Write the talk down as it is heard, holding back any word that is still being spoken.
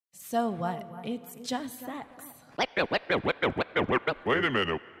So what? It's just sex. Wait a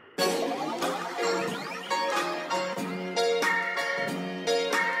minute.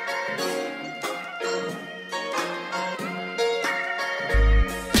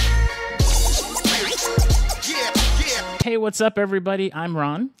 Hey, what's up, everybody? I'm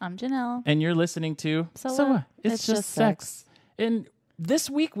Ron. I'm Janelle. And you're listening to So What? It's just sex. And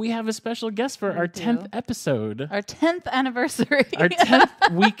this week we have a special guest for our 10th episode. Our 10th anniversary. Our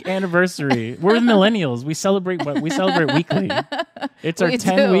 10th week anniversary. We're millennials. We celebrate weekly. It's our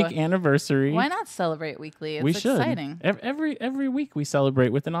 10-week anniversary. Why not celebrate weekly? It's exciting. Every week we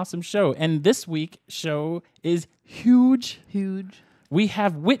celebrate with an awesome show. And this week's show is huge. Huge. We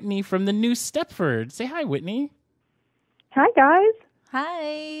have Whitney from the new Stepford. Say hi, Whitney. Hi, guys.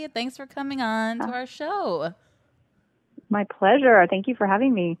 Hi. Thanks for coming on to our show. My pleasure. Thank you for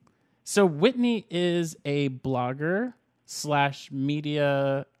having me. So Whitney is a blogger /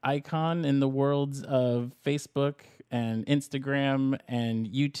 media icon in the worlds of Facebook and Instagram and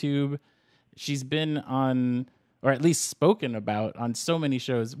YouTube. She's been on, or at least spoken about, on so many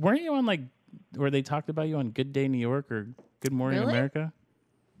shows. Weren't you on, like, where they talked about you on Good Day New York or Good Morning America?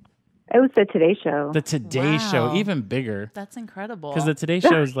 It was the Today Show. The Today Show, even bigger. That's incredible. Because the Today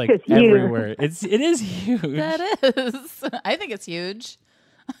Show is like everywhere. It is huge. That is. I think it's huge.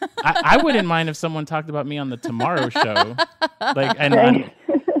 I wouldn't mind if someone talked about me on the Tomorrow Show,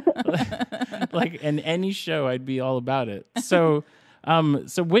 like in any show, I'd be all about it. So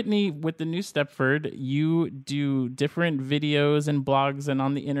Whitney, with the new Stepford, you do different videos and blogs and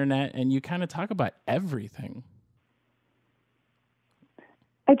on the internet, and you kind of talk about everything.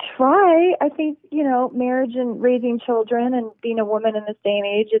 I try. I think, marriage and raising children and being a woman in this day and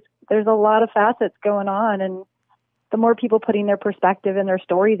age, there's a lot of facets going on. And the more people putting their perspective and their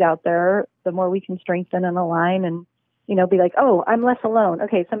stories out there, the more we can strengthen and align and, be like, oh, I'm less alone.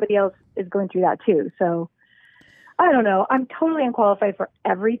 Okay, somebody else is going through that too. So I don't know. I'm totally unqualified for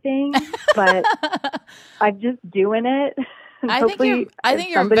everything, but I'm just doing it. I think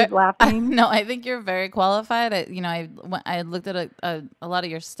you're laughing. No, I think you're very qualified. I looked at a lot of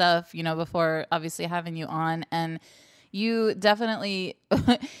your stuff, before obviously having you on, and you definitely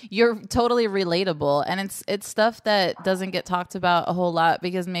you're totally relatable, and it's stuff that doesn't get talked about a whole lot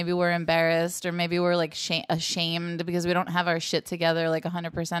because maybe we're embarrassed or maybe we're like ashamed because we don't have our shit together like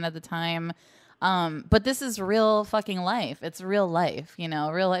 100% of the time. But this is real fucking life. It's real life,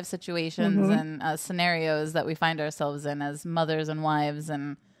 real life situations and scenarios that we find ourselves in as mothers and wives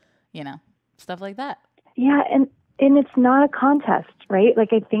and, stuff like that. Yeah. And it's not a contest, right?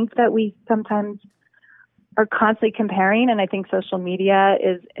 Like, I think that we sometimes are constantly comparing, and I think social media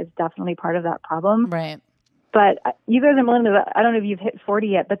is definitely part of that problem. Right. But you guys are millennials. I don't know if you've hit 40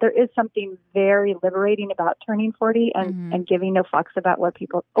 yet, but there is something very liberating about turning 40 and giving no fucks about what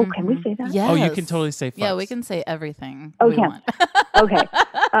people... Oh, can we say that? Yes. Oh, you can totally say fucks. Yeah, we can say everything we want. Okay.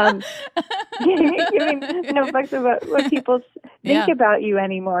 Giving no fucks about what people think about you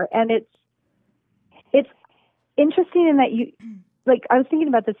anymore. And it's interesting in that you... Like, I was thinking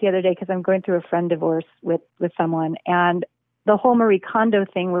about this the other day because I'm going through a friend divorce with someone, and the whole Marie Kondo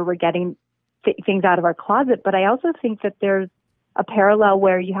thing where we're getting things out of our closet. But I also think that there's a parallel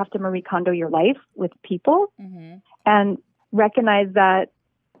where you have to Marie Kondo your life with people and recognize that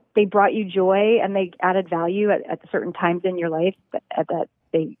they brought you joy and they added value at certain times in your life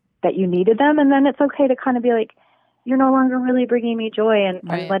that you needed them. And then it's okay to kind of be like, you're no longer really bringing me joy, and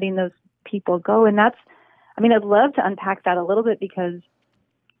I'm letting those people go. And I'd love to unpack that a little bit because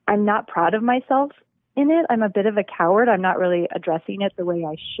I'm not proud of myself in it. I'm a bit of a coward. I'm not really addressing it the way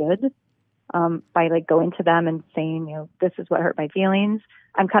I should. By like going to them and saying, this is what hurt my feelings.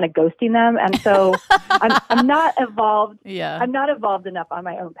 I'm kind of ghosting them. And so I'm not evolved. Yeah. I'm not evolved enough on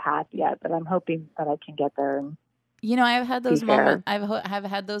my own path yet, but I'm hoping that I can get there. And I've had those moments. I've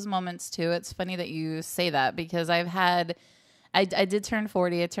had those moments too. It's funny that you say that because I did turn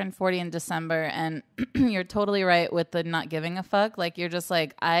 40. I turned 40 in December, and you're totally right with the not giving a fuck. Like, you're just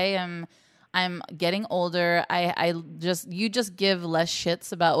like, I'm getting older. You just give less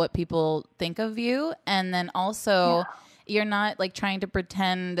shits about what people think of you. And then also you're not like trying to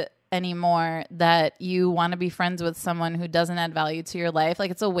pretend anymore that you want to be friends with someone who doesn't add value to your life. Like,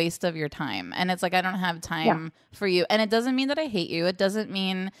 it's a waste of your time. And it's like, I don't have time for you. And it doesn't mean that I hate you. It doesn't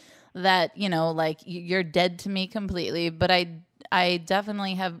mean that, like you're dead to me completely. But I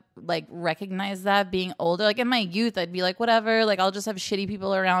definitely have like recognized that being older. Like in my youth, I'd be like, whatever, like I'll just have shitty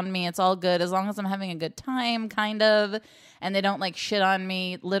people around me. It's all good as long as I'm having a good time, kind of, and they don't like shit on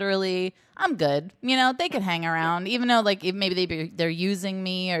me. Literally, I'm good. You know, they could hang around, even though like maybe they're using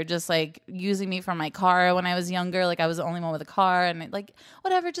me or just like using me for my car when I was younger. Like I was the only one with a car, and like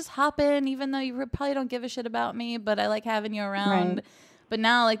whatever, just hop in, even though you probably don't give a shit about me, but I like having you around. Right. But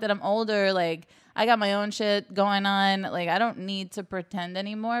now, like that I'm older, like I got my own shit going on. Like I don't need to pretend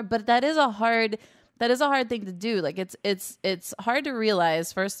anymore. But that is a hard thing to do. Like it's hard to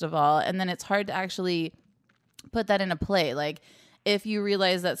realize, first of all, and then it's hard to actually put that into play. Like if you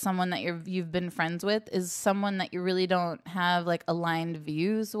realize that someone that you've been friends with is someone that you really don't have like aligned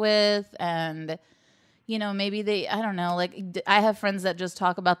views with, and you know, maybe I don't know, like I have friends that just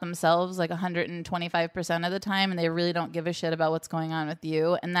talk about themselves like 125% of the time, and they really don't give a shit about what's going on with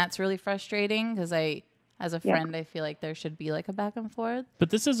you. And that's really frustrating because as a friend, I feel like there should be like a back and forth. But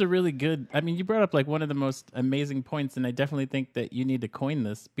this is a really good, I mean, you brought up like one of the most amazing points, and I definitely think that you need to coin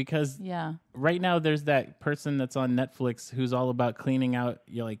this because right now there's that person that's on Netflix who's all about cleaning out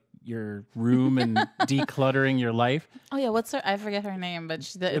your room and decluttering your life. Oh yeah, what's her? I forget her name, but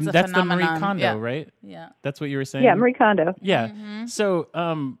it's a that's phenomenon. the Marie Kondo, right? Yeah, that's what you were saying. Yeah, Marie Kondo. Yeah. Mm-hmm. So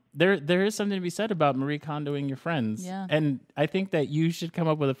there is something to be said about Marie Kondoing your friends. Yeah. And I think that you should come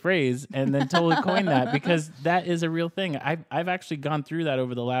up with a phrase and then totally coin that, because that is a real thing. I've actually gone through that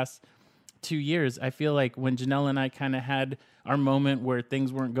over the last 2 years. I feel like when Janelle and I kind of had our moment where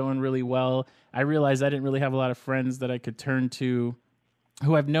things weren't going really well, I realized I didn't really have a lot of friends that I could turn to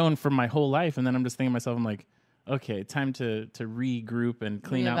who I've known for my whole life. And then I'm just thinking to myself, I'm like, okay, time to regroup and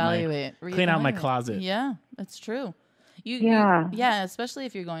clean out my closet. Yeah, that's true. Yeah, especially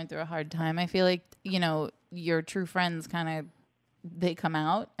if you're going through a hard time. I feel like, you know, your true friends kind of, they come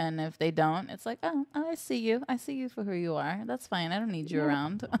out, and if they don't, it's like, oh, I see you for who you are. That's fine. I don't need you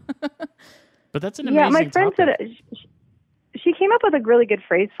around. But that's an amazing my friend topic. said she came up with a really good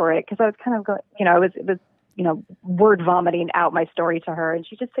phrase for it, because I was kind of going, you know, it was word vomiting out my story to her, and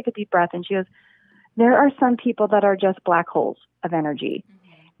she just took a deep breath and she goes, there are some people that are just black holes of energy.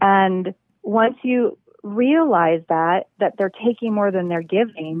 And once you realize that they're taking more than they're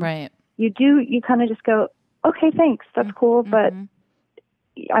giving, right, you kind of just go, okay, thanks, that's cool, but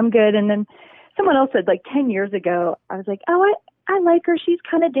I'm good. And then someone else said, like 10 years ago, I was like, oh, I like her, she's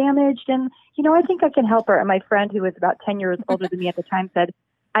kind of damaged, and I think I can help her. And my friend, who was about 10 years older than me at the time, said,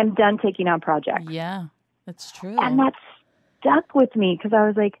 I'm done taking on projects. Yeah, that's true. And that stuck with me, because I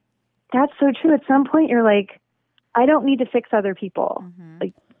was like, that's so true. At some point, you're like, I don't need to fix other people.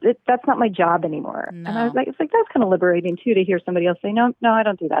 Like, that's not my job anymore. No. And I was like, it's like, that's kind of liberating too, to hear somebody else say, no, I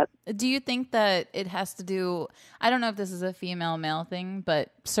don't do that. Do you think that it has to do, I don't know if this is a female male thing, but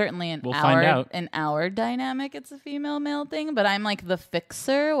certainly in our dynamic, it's a female male thing, but I'm like the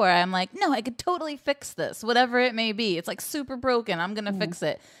fixer, where I'm like, no, I could totally fix this, whatever it may be. It's like super broken. I'm going to fix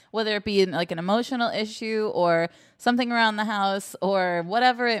it, whether it be like an emotional issue or something around the house or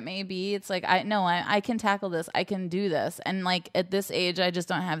whatever it may be. It's like, I can tackle this. I can do this. And like at this age, I just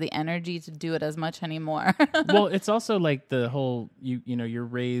don't have the energy to do it as much anymore. Well, it's also like the whole, you're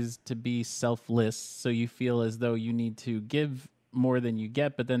raised to be selfless. So you feel as though you need to give more than you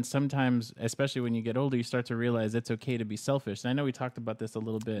get. But then sometimes, especially when you get older, you start to realize it's okay to be selfish. And I know we talked about this a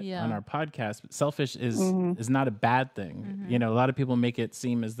little bit on our podcast, but selfish is not a bad thing. A lot of people make it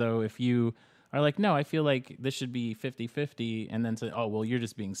seem as though if you are like, no, I feel like this should be 50-50, and then say, oh, well, you're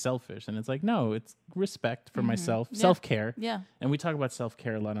just being selfish. And it's like, no, it's respect for myself, self-care. Yeah. And we talk about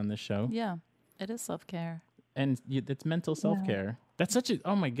self-care a lot on this show. Yeah, it is self-care. And it's mental self-care. That's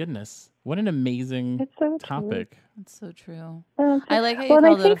oh my goodness. What an amazing topic. It's so true. I like how you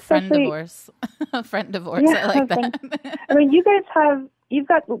called it a friend divorce. A friend divorce. Yeah, I like that. I mean, you've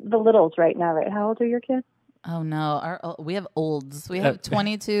got the littles right now, right? How old are your kids? Oh no, we have olds. We have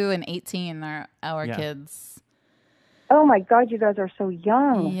 22 and 18 are our kids. Oh my God, you guys are so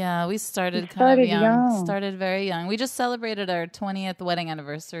young. Yeah, we started kind of young. Started very young. We just celebrated our 20th wedding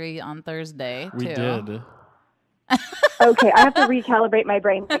anniversary on Thursday. We did. Okay, I have to recalibrate my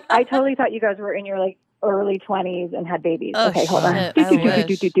brain. Like, I totally thought you guys were in your like early 20s and had babies. Oh, okay, hold on.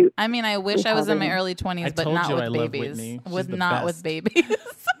 I mean, I wish I was in my early 20s, but not with babies. With babies.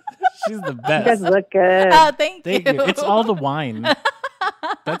 She's the best. You guys look good. Oh, thank you. It's all the wine.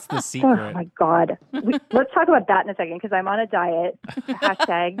 That's the secret. Oh my God. Let's talk about that in a second, because I'm on a diet.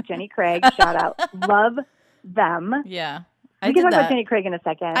 Hashtag Jenny Craig. Shout out. Love them. Yeah. We can talk about Jenny Craig in a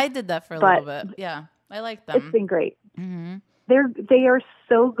second. I did that for a little bit. Yeah. I like them. It's been great. They are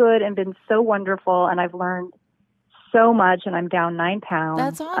so good and been so wonderful, and I've learned so much, and I'm down 9 pounds.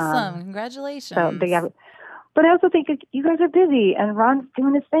 That's awesome. Congratulations. So But I also think you guys are busy and Ron's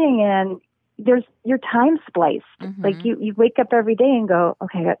doing his thing and your time spliced. Mm-hmm. Like you wake up every day and go,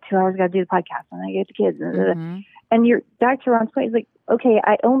 okay, I got 2 hours, got to do the podcast and I get the kids. Mm-hmm. And you're back to Ron's point. It's like, okay,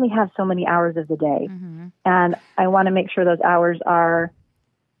 I only have so many hours of the day Mm-hmm. and I want to make sure those hours are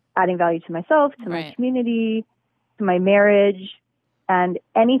adding value to myself, to my community, to my marriage, and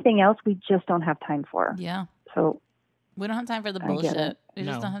anything else we just don't have time for. Yeah. So we don't have time for the bullshit. We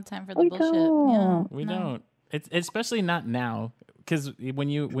just don't have time for the we bullshit. Don't. Yeah, we don't. It's especially not now, because when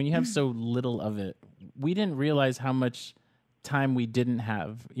you have so little of it, we didn't realize how much time we didn't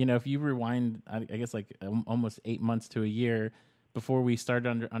have. You know, if you rewind, I guess like almost 8 months to a year before we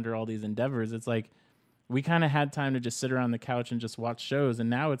started under all these endeavors, it's like we kind of had time to just sit around the couch and just watch shows. And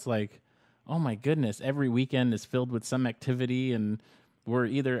now it's like, oh my goodness, every weekend is filled with some activity, and we're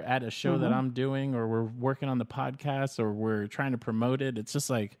either at a show that I'm doing, or we're working on the podcast, or we're trying to promote it. It's just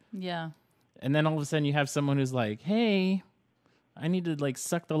like, yeah. And then all of a sudden you have someone who's like, hey, I need to like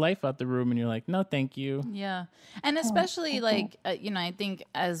suck the life out the room. And you're like, no, thank you. Yeah. And especially like, I think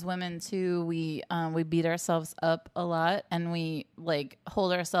as women too, we beat ourselves up a lot, and we like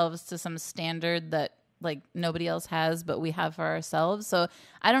hold ourselves to some standard that like nobody else has, but we have for ourselves. So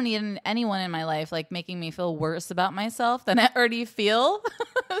I don't need anyone in my life like making me feel worse about myself than I already feel.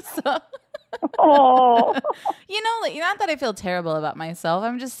 So Oh, like, not that I feel terrible about myself.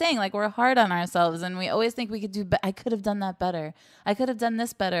 I'm just saying, like, we're hard on ourselves, and we always think we could do. I could have done that better. I could have done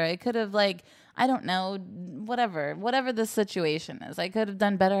this better. I could have, like, I don't know, whatever the situation is. I could have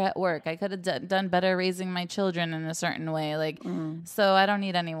done better at work. I could have done better raising my children in a certain way. Like, so I don't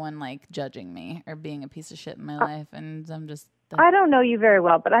need anyone like judging me or being a piece of shit in my life. And I'm just. I don't know you very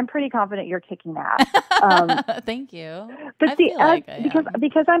well, but I'm pretty confident you're kicking ass. Thank you. But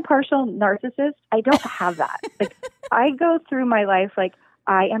because I'm partial narcissist, I don't have that. Like, I go through my life like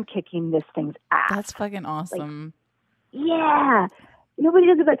I am kicking this thing's ass. That's fucking awesome. Like, yeah, nobody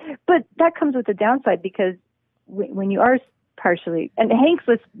does it, but that comes with the downside, because when you are partially, and Hank's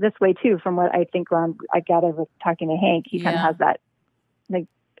this way too, from what I think I gather with talking to Hank, he kind of has that like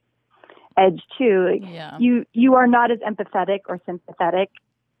edge too. Like, you are not as empathetic or sympathetic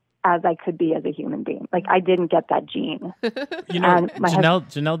as I could be as a human being. Like, I didn't get that gene.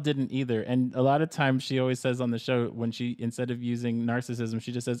 Janelle didn't either. And a lot of times she always says on the show, when she, instead of using narcissism,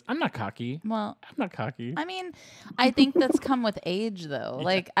 she just says, I'm not cocky. Well, I'm not cocky. I mean, I think that's come with age though. Yeah.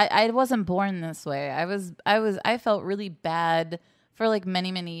 Like I wasn't born this way. I felt really bad for like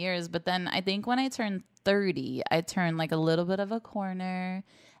many, many years. But then I think when I turned 30, I turned like a little bit of a corner.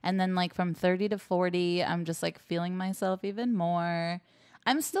 And then like from 30 to 40, I'm just like feeling myself even more.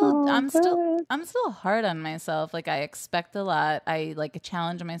 I'm still hard on myself. Like, I expect a lot. I like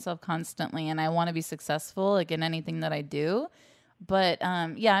challenge myself constantly, and I want to be successful like in anything that I do. But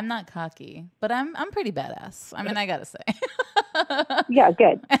I'm not cocky, but I'm pretty badass. I mean, I gotta say. Yeah,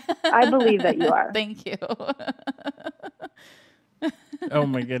 good. I believe that you are. Thank you. Oh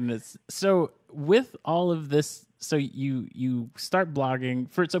my goodness. So with all of this, so you start blogging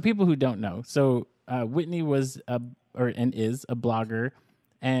so people who don't know. So Whitney was is a blogger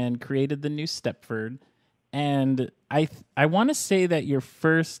and created the new Stepford. And I want to say that your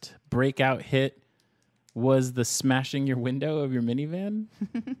first breakout hit was the smashing your window of your minivan.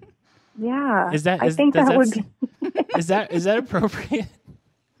 Yeah. Is that appropriate?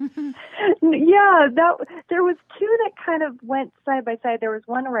 Yeah, there was two that kind of went side by side. There was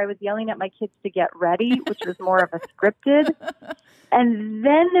one where I was yelling at my kids to get ready, which was more of a scripted. And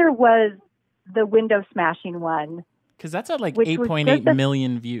then there was the window smashing one. Because that's at like 8.8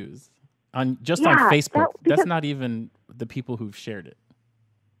 million views on Facebook. That's not even the people who've shared it.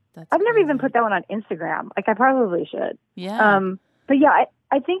 I've never even put that one on Instagram. Like, I probably should. Yeah. But yeah,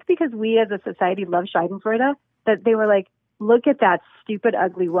 I think because we as a society love Schadenfreude, that they were like, look at that stupid,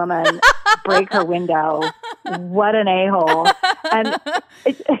 ugly woman break her window. What an a-hole. And,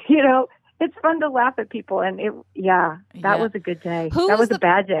 it's fun to laugh at people. And that was a good day. That was a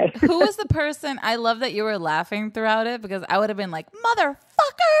bad day. Who was the person? I love that you were laughing throughout it, because I would have been like, motherfucker,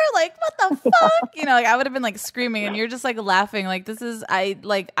 like, what the fuck? Like, I would have been like screaming, and you're just like laughing. Like,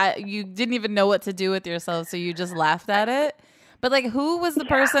 you didn't even know what to do with yourself. So you just laughed at it. But like, who was the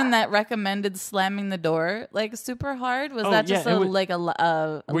person that recommended slamming the door like super hard? Was that just a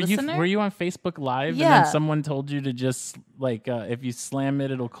listener? Were you on Facebook Live? Yeah. And then someone told you to just like if you slam it,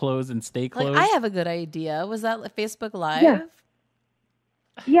 it'll close and stay closed. Like, I have a good idea. Was that Facebook Live?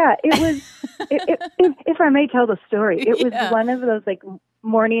 Yeah, it was. If I may tell the story, it was one of those like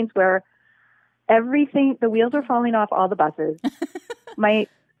mornings where the wheels were falling off all the buses. My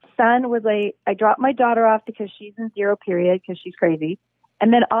son was like, I dropped my daughter off because she's in 0 period because she's crazy.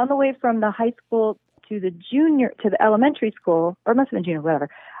 And then on the way from the high school to the elementary school, or it must have been junior, whatever.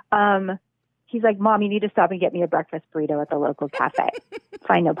 He's like, Mom, you need to stop and get me a breakfast burrito at the local cafe.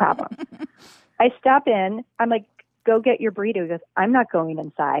 Fine, no problem. I stop in. I'm like, go get your burrito. He goes, I'm not going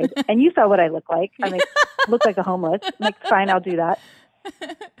inside. And you saw what I look like. I like, look like a homeless. I'm like, fine, I'll do that.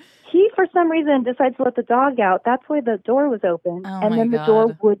 He, for some reason, decides to let the dog out. That's why the door was open. And then the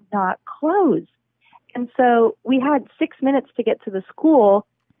door would not close. And so we had 6 minutes to get to the school.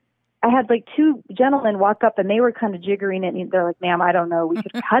 I had like two gentlemen walk up and they were kind of jiggering it. And they're like, ma'am, I don't know. We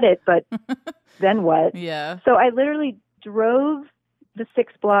could cut it, but then what? Yeah. So I literally drove the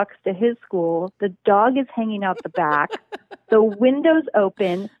 6 blocks to his school. The dog is hanging out the back. The window's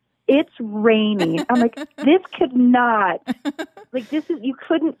open. It's raining. I'm like, this could not, you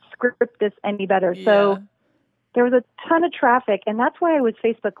couldn't script this any better. Yeah. So there was a ton of traffic. And that's why I was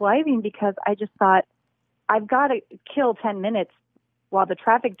Facebook Living, because I just thought, I've got to kill 10 minutes while the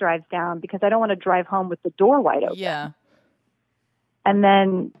traffic drives down, because I don't want to drive home with the door wide open. Yeah. And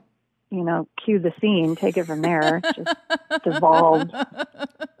then, cue the scene, take it from there. Just devolved.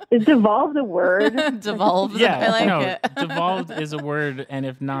 Is devolved a word? Devolved. Yeah, I like it. Devolved is a word, and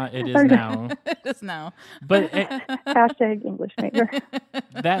if not, it is now. It is now. But hashtag English major.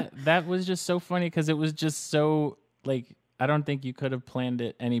 That was just so funny, because it was just so I don't think you could have planned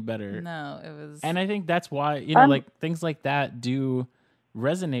it any better. No, it was. And I think that's why things like that do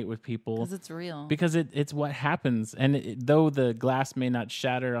resonate with people, because it's real, because it's what happens. And though the glass may not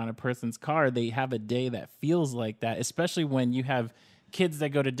shatter on a person's car, they have a day that feels like that, especially when you have kids that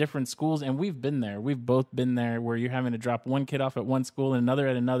go to different schools. And we've both been there, where you're having to drop one kid off at one school and another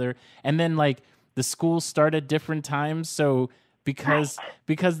at another, and then the schools start at different times. So because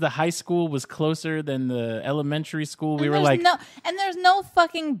the high school was closer than the elementary school, we were like, there's no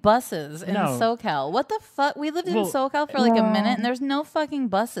fucking buses in SoCal. What the fuck? We lived in SoCal for like a minute, and there's no fucking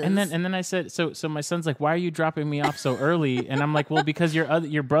buses. And then I said, so my son's like, why are you dropping me off so early? And I'm like, well, because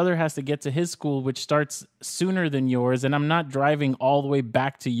your brother has to get to his school, which starts sooner than yours, and I'm not driving all the way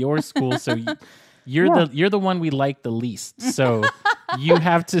back to your school, so you're the one we like the least. So you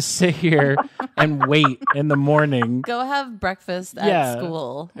have to sit here and wait in the morning. Go have breakfast at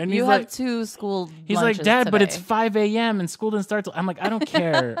school. And you have 2 school He's lunches like, Dad, today. but it's 5 a.m. and school didn't start till... I'm like, I don't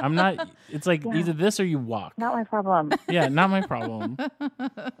care. I'm not... It's like either this or you walk. Not my problem. Yeah, not my problem.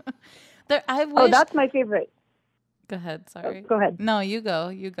 I wish... Oh, that's my favorite. Go ahead, sorry. Go ahead. No, you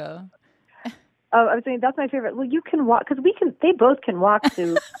go. I was saying that's my favorite. Well, you can walk, because they both can walk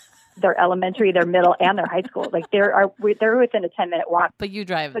to... their elementary, their middle, and their high school. They're within a 10-minute walk. But you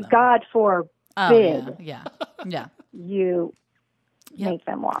drive them. But God forbid. Yeah. You make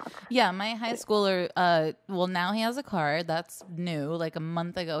them walk. Yeah, my high schooler. Now he has a car. That's new. Like a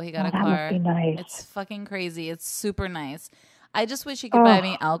month ago, he got a car. That must be nice. It's fucking crazy. It's super nice. I just wish he could buy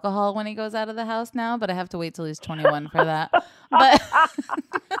me alcohol when he goes out of the house now, but I have to wait till he's 21 for that.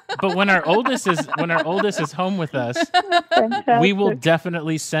 But when our oldest is home with us, we will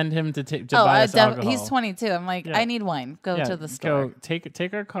definitely send him to buy us alcohol. He's 22. I'm like, I need wine. Go to the store. Go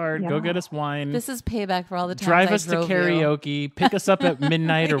take our card. Go get us wine. This is payback for all the times Drive us to karaoke. Pick us up at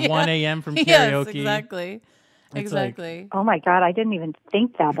midnight or 1 a.m. from karaoke. Yes, exactly. Exactly. Oh my God, I didn't even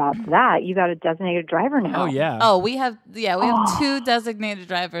think about that. You got a designated driver now. Oh yeah. Oh, we have 2 designated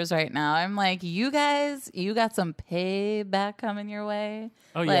drivers right now. I'm like, you guys, you got some payback coming your way.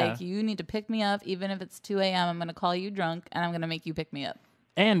 Oh yeah. You need to pick me up, even if it's 2 a.m. I'm gonna call you drunk, and I'm gonna make you pick me up.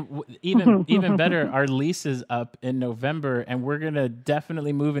 And even better, our lease is up in November, and we're gonna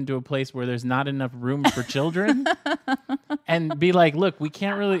definitely move into a place where there's not enough room for children, and be like, look, we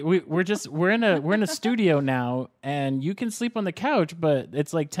can't really. We're in a studio now, and you can sleep on the couch, but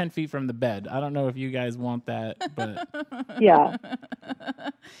it's like 10 feet from the bed. I don't know if you guys want that, but yeah,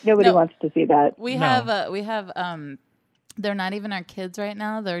 nobody wants to see that. We have they're not even our kids right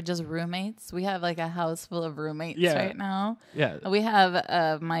now. They're just roommates. We have like a house full of roommates right now. Yeah. We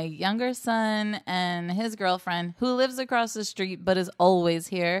have my younger son and his girlfriend who lives across the street but is always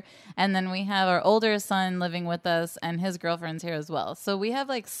here. And then we have our older son living with us and his girlfriend's here as well. So we have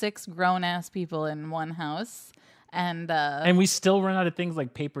like 6 grown-ass people in one house. And we still run out of things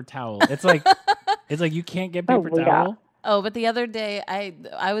like paper towel. It's like you can't get paper towel. Oh, but the other day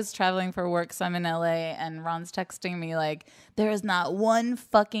I was traveling for work, so I'm in LA, and Ron's texting me like, there is not one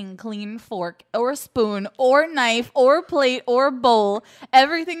fucking clean fork or spoon or knife or plate or bowl.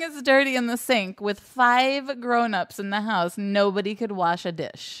 Everything is dirty in the sink. With 5 grown-ups in the house, nobody could wash a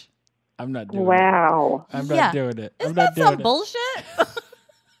dish. I'm not doing it. I'm not doing it. Isn't that some bullshit?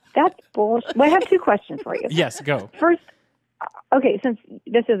 That's bullshit. Well, I have 2 questions for you. Yes, go. First, okay, since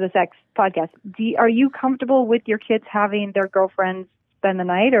this is a sex podcast, are you comfortable with your kids having their girlfriends spend the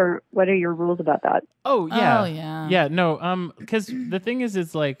night, or what are your rules about that? Oh yeah. Oh yeah. Yeah, no, because the thing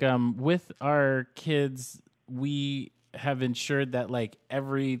is like with our kids, we have ensured that like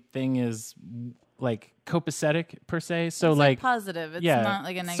everything is like copacetic per se. So it's like positive. It's not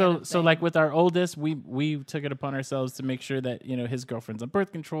like a negative So thing. like with our oldest, we took it upon ourselves to make sure that, you know, his girlfriend's on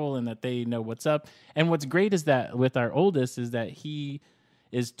birth control and that they know what's up. And what's great is that with our oldest is that he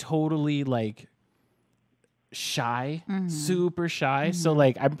is totally like shy, super shy. So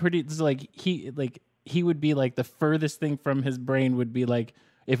like I'm pretty this is like he would be like the furthest thing from his brain would be like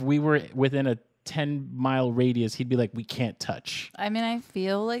if we were within a 10-mile radius, he'd be like, we can't touch. I mean, I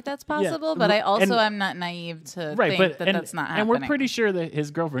feel like that's possible, but I also am not naive to think that's not happening. And we're pretty sure that his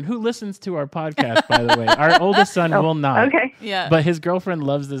girlfriend, who listens to our podcast, by the way, our oldest son will not. Okay. Yeah. But his girlfriend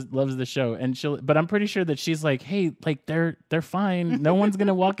loves the show, and but I'm pretty sure that she's like, hey, like they're fine. No one's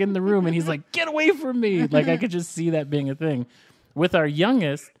gonna walk in the room, and he's like, get away from me. Like I could just see that being a thing. With our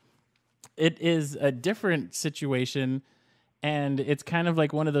youngest, it is a different situation. And it's kind of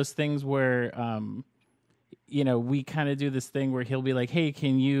like one of those things where, you know, we kind of do this thing where he'll be like, hey,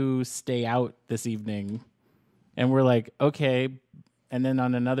 can you stay out this evening? And we're like, okay. And then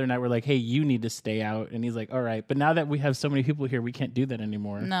on another night, we're like, hey, you need to stay out. And he's like, all right. But now that we have so many people here, we can't do that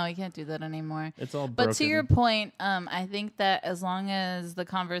anymore. No, we can't do that anymore. It's all broken. But to your point, I think that as long as the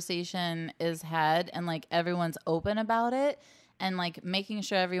conversation is had and like everyone's open about it and like making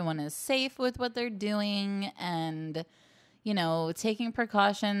sure everyone is safe with what they're doing and, you know, taking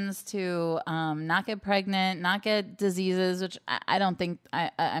precautions to not get pregnant, not get diseases, which I don't think,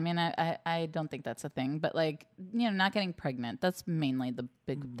 I don't think that's a thing, but like, you know, not getting pregnant, that's mainly the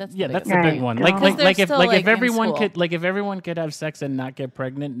big, that's the big one. Like if everyone could have sex and not get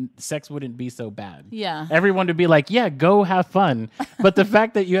pregnant, sex wouldn't be so bad. Yeah. Everyone would be like, yeah, go have fun. But the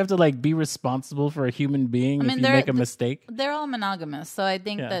fact that you have to like be responsible for a human being if you make a mistake. They're all monogamous. So I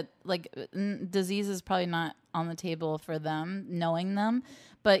think that like disease is probably not on the table for them, knowing them.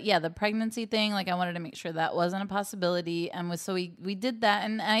 But yeah, the pregnancy thing, like I wanted to make sure that wasn't a possibility. And so we did that.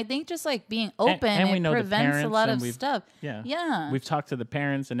 And I think just like being open and we know prevents a lot of stuff. Yeah. Yeah. We've talked to the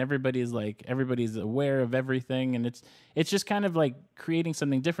parents and everybody's aware of everything. And it's just kind of like creating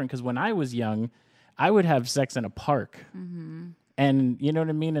something different. Because when I was young, I would have sex in a park. Mm-hmm. And you know what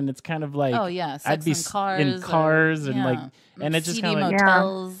I mean? And it's kind of like, oh yeah, sex I'd be in cars and like, and it's just kind of like,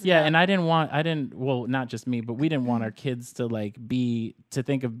 motels. Yeah. And well, not just me, but we didn't want our kids to to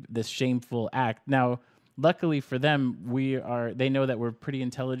think of this shameful act. Now, luckily for them, they know that we're pretty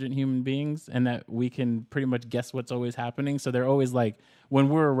intelligent human beings and that we can pretty much guess what's always happening. So they're always like, when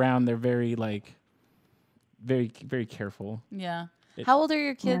we're around, they're very like, very, very careful. Yeah. How old are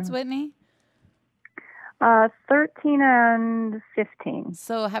your kids, Whitney? 13 and 15.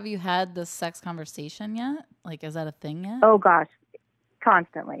 So have you had the sex conversation yet? Like, is that a thing yet? Oh, gosh.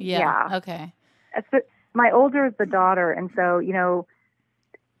 Constantly. Yeah. Okay. My older is the daughter. And so, you know,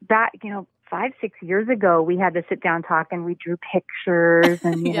 5-6 years ago, we had to sit down, talk, and we drew pictures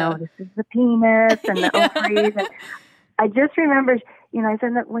and, you know, this is the penis and the ovaries. And I just remember, you know, I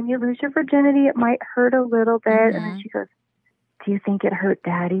said that when you lose your virginity, it might hurt a little bit. Mm-hmm. And then she goes, do you think it hurt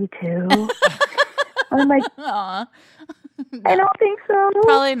Daddy too? I'm like, I don't think so.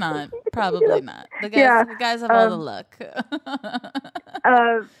 Probably not. Probably not. The guys have all the luck.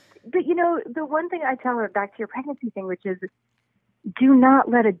 But, you know, the one thing I tell her, back to your pregnancy thing, which is do not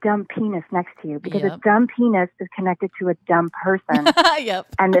let a dumb penis next to you, because a dumb penis is connected to a dumb person. Yep.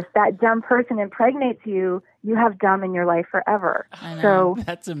 And if that dumb person impregnates you, you have dumb in your life forever. I know. So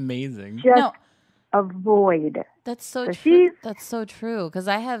that's amazing. Just avoid. That's so true. That's so true. Because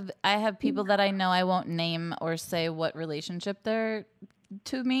I have people that I know, I won't name or say what relationship they're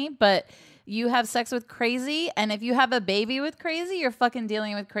to me, but you have sex with crazy, and if you have a baby with crazy, you're fucking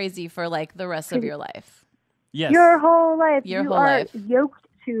dealing with crazy for like the rest of your life. Yes. Your whole life. You are life. Yoked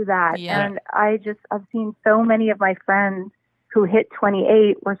to that. Yeah. And I've seen so many of my friends who hit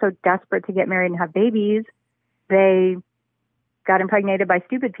 28 were so desperate to get married and have babies, they got impregnated by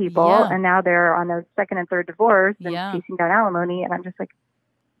stupid people, and now they're on their second and third divorce and chasing down alimony. And I'm just like,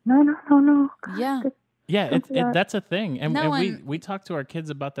 no. God, that's a thing. And we talk to our kids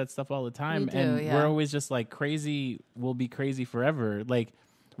about that stuff all the time. We're always just like, crazy will be crazy forever. Like,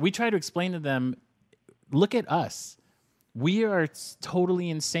 we try to explain to them, look at us. We are totally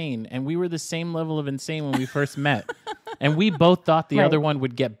insane. And we were the same level of insane when we first met. And we both thought the other one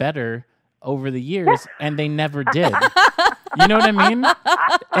would get better over the years, and they never did. You know what I mean?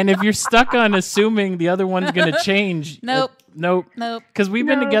 And if you're stuck on assuming the other one's going to change, nope. Nope. Because we've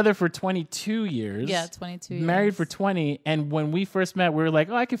been together for 22 years. Yeah, 22 years. Married for 20. And when we first met, we were like,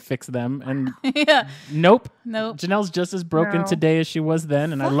 oh, I could fix them. And yeah. Nope. Janelle's just as broken today as she was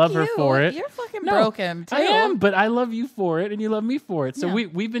then. And I love her for it. You're fucking broken, too. I am, but I love you for it. And you love me for it. So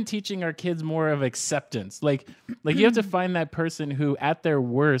we've been teaching our kids more of acceptance. Like you have to find that person who, at their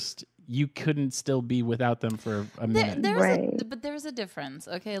worst, you couldn't still be without them for a minute. But there's a difference.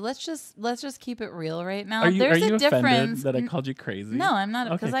 Okay, let's just keep it real right now. Are you a offended difference that I called you crazy? No, I'm not,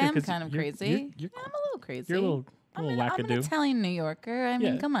 because okay, I am kind of crazy. You're I'm a little crazy. You're a little wackadoo. I'm an Italian New Yorker. I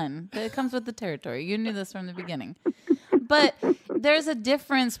mean, come on. It comes with the territory. You knew this from the beginning. But there's a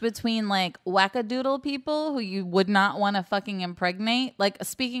difference between like wackadoodle people who you would not want to fucking impregnate. Like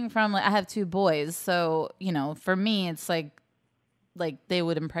speaking from, like, I have 2 boys, so for me it's like they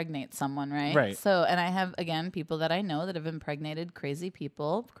would impregnate someone, right? Right. So, and I have, again, people that I know that have impregnated crazy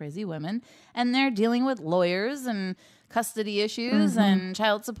people, crazy women, and they're dealing with lawyers and custody issues and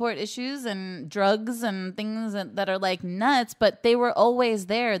child support issues and drugs and things that are like nuts, but they were always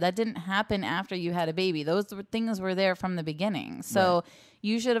there. That didn't happen after you had a baby. Those things were there from the beginning. So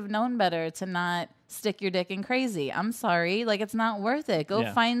you should have known better to not stick your dick in crazy. I'm sorry. Like, it's not worth it.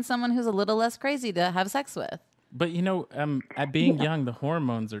 Go find someone who's a little less crazy to have sex with. But at being young, the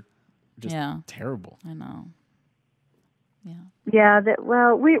hormones are just terrible. I know. Yeah. Yeah.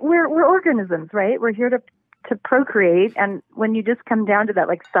 We're organisms, right? We're here to procreate, and when you just come down to that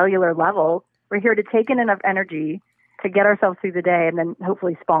like cellular level, we're here to take in enough energy to get ourselves through the day, and then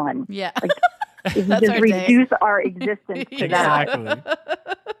hopefully spawn. Yeah. Like, if we just reduce our existence to that.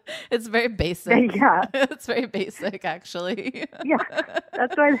 It's very basic. Yeah. It's very basic, actually. Yeah.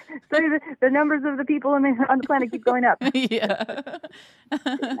 That's why the numbers of the people on the planet keep going up. Yeah.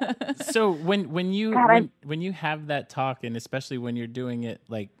 So when you have that talk, and especially when you're doing it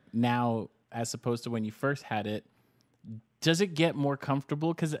like now as opposed to when you first had it, does it get more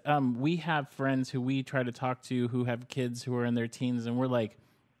comfortable? Because we have friends who we try to talk to who have kids who are in their teens, and we're like,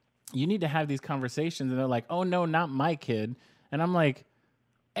 you need to have these conversations. And they're like, oh, no, not my kid. And I'm like,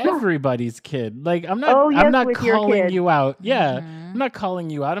 everybody's kid. Like, I'm not calling you out. Yeah, I'm not calling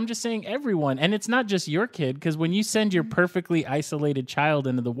you out. I'm just saying everyone. And it's not just your kid, because when you send your perfectly isolated child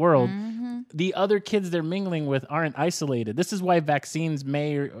into the world, the other kids they're mingling with aren't isolated. This is why vaccines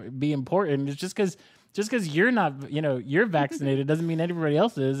may be important. It's just because you're not, you're vaccinated doesn't mean everybody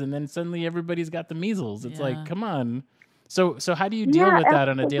else is. And then suddenly everybody's got the measles. It's like, come on. So how do you deal with that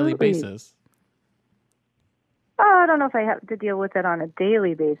on a daily basis? Oh, I don't know if I have to deal with it on a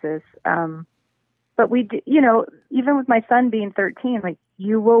daily basis. But we do, even with my son being 13, like,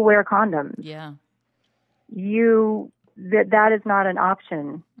 you will wear condoms. Yeah. That is not an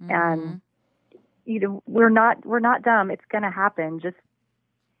option. And, we're not dumb. It's going to happen. Just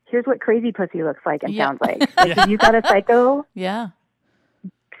here's what crazy pussy looks like and sounds like. If you got a psycho. Yeah.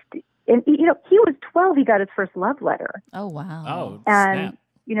 And, he was 12. He got his first love letter. Oh, wow. Oh, and,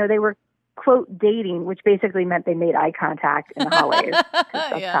 snap. They were, quote, dating, which basically meant they made eye contact in the hallways.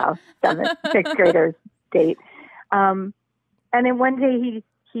 That's how 7th, 6th graders date. And then one day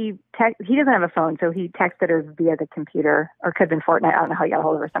he doesn't have a phone, so he texted her via the computer, or could have been Fortnite. I don't know how he got a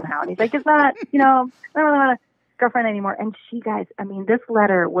hold of her somehow. And he's like, it's not, I don't really want a girlfriend anymore. And this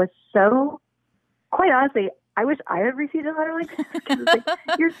letter was so, quite honestly, I wish I had received a letter like this, because it's like,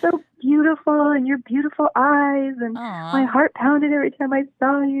 you're so beautiful, and your beautiful eyes, and my heart pounded every time I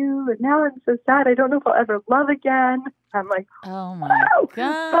saw you, and now I'm so sad. I don't know if I'll ever love again. I'm like, oh my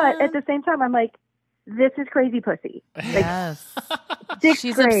God. But at the same time, I'm like, this is crazy pussy. Yes.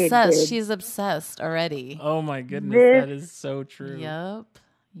 She's obsessed. Dude. She's obsessed already. Oh my goodness. That is so true. Yep.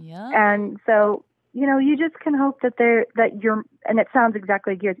 And so, you just can hope that you're, and it sounds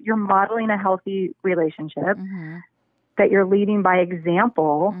exactly like you're modeling a healthy relationship, that you're leading by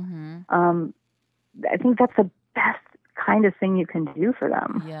example. I think that's the best kind of thing you can do for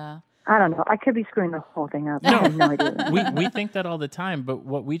them. Yeah. I don't know. I could be screwing the whole thing up. I have no idea. We think that all the time, but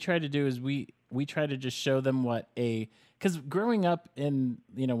what we try to do is we try to just show them because growing up in,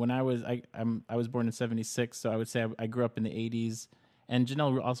 when I was born in 76, so I would say I grew up in the 80s, and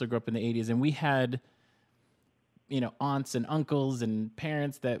Janelle also grew up in the 80s, and we had, aunts and uncles and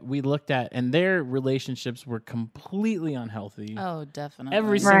parents that we looked at, and their relationships were completely unhealthy. Oh, definitely.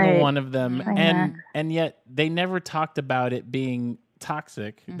 Every single one of them. And yet they never talked about it being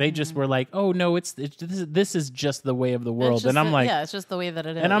toxic. They just were like, oh no, this is just the way of the world. And I'm like, yeah, it's just the way that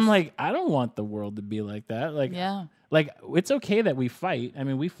it is. And I'm like, I don't want the world to be like that. Like, like, it's okay that we fight. I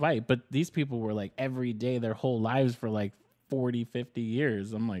mean, we fight, but these people were like every day, their whole lives for like 40, 50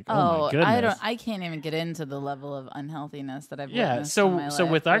 years. I'm like, oh my goodness. I can't even get into the level of unhealthiness that I've witnessed in my life. So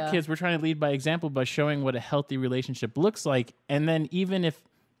with our kids, we're trying to lead by example by showing what a healthy relationship looks like. And then even if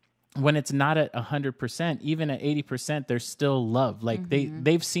when it's not at 100%, even at 80%, there's still love. Like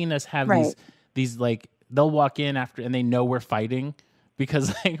they've seen us have these like, they'll walk in after and they know we're fighting.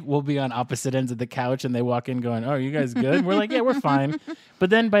 Because like we'll be on opposite ends of the couch and they walk in going, "Oh, you guys good?" We're like, "Yeah, we're fine." But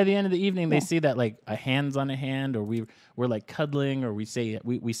then by the end of the evening, they see that like a hand's on a hand, or we're like cuddling, or we say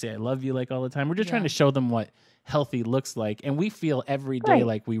 "I love you" like all the time. We're just trying to show them what healthy looks like, and we feel every day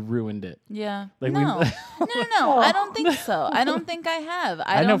like we ruined it. Yeah. Like no. I don't think so. I don't think I have.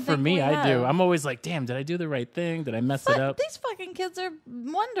 I know for me, I do. I'm always like, damn, did I do the right thing? Did I mess it up? These fucking kids are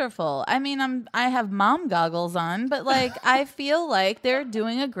wonderful. I mean, I have mom goggles on, but like, I feel like they're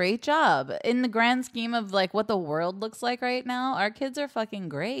doing a great job in the grand scheme of like what the world looks like right now. Our kids are fucking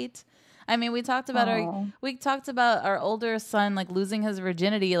great. I mean, we talked about our older son like losing his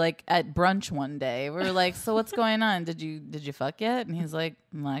virginity like at brunch one day. We were like, "So what's going on? Did you fuck yet?" And he's like,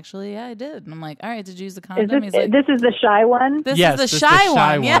 "Well, actually, yeah, I did." And I'm like, "All right, did you use a condom?" He's like, "This is the shy one." This is the shy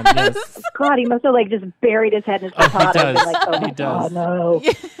one. Yes. God, he must have like just buried his head in his potato. He does. Like, he does. Oh no,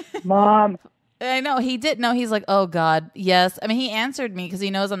 Mom. I know he did. No, he's like, "Oh God, yes." I mean, he answered me because he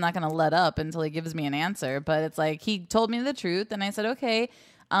knows I'm not going to let up until he gives me an answer. But it's like he told me the truth, and I said, "Okay."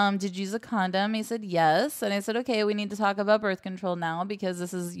 Did you use a condom? He said yes. And I said, okay, we need to talk about birth control now because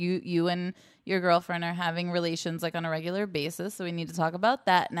this is you and your girlfriend are having relations like on a regular basis. So we need to talk about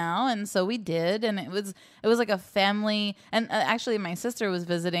that now. And so we did. And it was like a family. And actually my sister was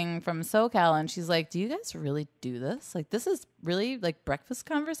visiting from SoCal and she's like, do you guys really do this? Like, this is really like breakfast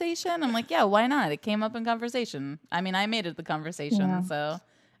conversation? I'm like, yeah, why not? It came up in conversation. I mean, I made it the conversation. Yeah. So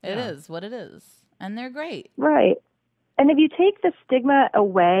it is what it is. And they're great. Right. And if you take the stigma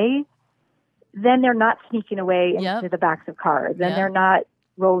away, then they're not sneaking away into the backs of cars. Then they're not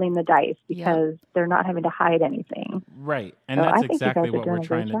rolling the dice because they're not having to hide anything. Right. And so that's exactly what we're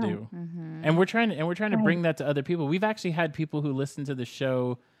trying to do. Mm-hmm. And we're trying to bring that to other people. We've actually had people who listen to the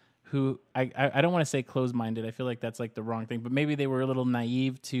show who I don't want to say closed-minded. I feel like that's like the wrong thing, but maybe they were a little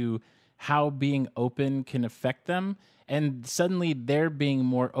naive to how being open can affect them. And suddenly they're being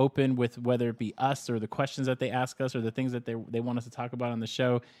more open with whether it be us or the questions that they ask us or the things that they want us to talk about on the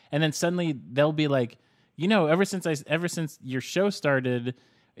show. And then suddenly they'll be like, you know, ever since your show started,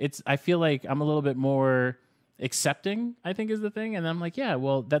 I feel like I'm a little bit more accepting, I think is the thing. And I'm like, yeah,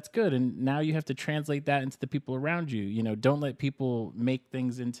 well, that's good. And now you have to translate that into the people around you. You know, don't let people make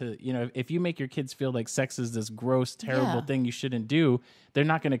things into, you know, if you make your kids feel like sex is this gross, terrible thing you shouldn't do, they're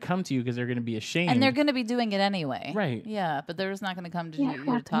not going to come to you because they're going to be ashamed. And they're going to be doing it anyway. Right. Yeah, but they're just not going to come to you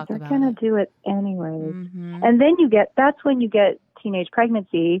to talk about it. They're going to do it anyway. Mm-hmm. And then that's when you get teenage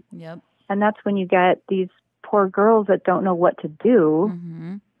pregnancy. Yep. And that's when you get these poor girls that don't know what to do.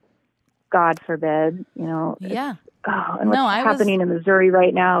 Mm-hmm. God forbid, you know. Yeah. And what's happening in Missouri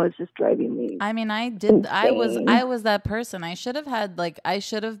right now is just driving me. I mean, insane. I was that person. I should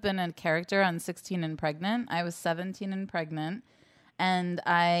have been a character on 16 and Pregnant. I was 17 and pregnant, and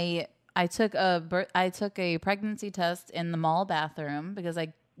I took a pregnancy test in the mall bathroom because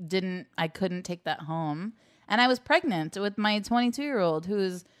I couldn't take that home, and I was pregnant with my 22-year-old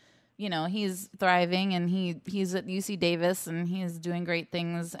who's, you know, he's thriving and he's at UC Davis and he's doing great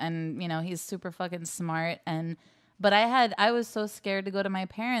things and, you know, he's super fucking smart. But I was so scared to go to my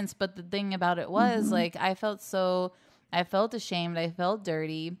parents. But the thing about it was like, I felt ashamed. I felt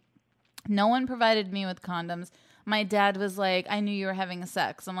dirty. No one provided me with condoms. My dad was like, I knew you were having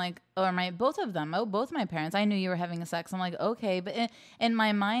sex. I'm like, both my parents, I knew you were having sex. I'm like, okay. But in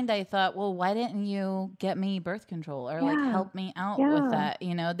my mind, I thought, well, why didn't you get me birth control or like help me out with that?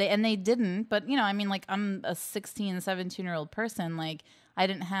 You know, they didn't. But, you know, I mean, like I'm a 16, 17-year-old person. Like I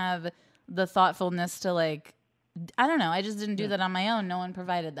didn't have the thoughtfulness to like, I don't know. I just didn't do that on my own. No one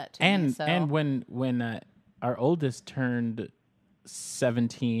provided that to me. So. And when our oldest turned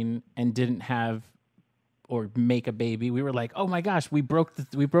 17 and didn't have or make a baby, we were like, oh my gosh, we broke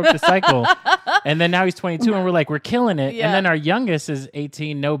the cycle. And then now he's 22 and we're like, we're killing it. Yeah. And then our youngest is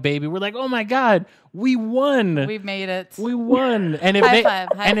 18, no baby. We're like, oh my God, we won. We've made it. We won. And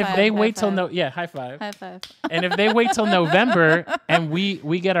if they wait till high five. High five. And if they wait till November and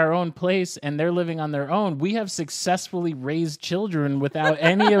we get our own place and they're living on their own, we have successfully raised children without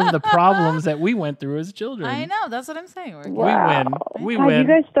any of the problems that we went through as children. I know, that's what I'm saying. Wow. We win. You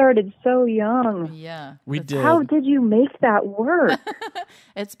guys started so young. Yeah. We did. How did you make that work?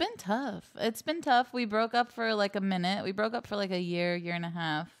 It's been tough. We broke up for like a minute. We broke up for like a year and a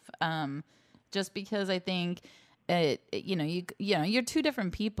half. Just because I think you're two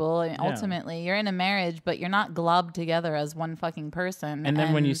different people, and ultimately you're in a marriage, but you're not globbed together as one fucking person. And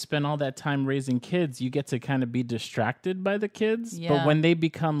then when you spend all that time raising kids, you get to kind of be distracted by the kids. Yeah. But when they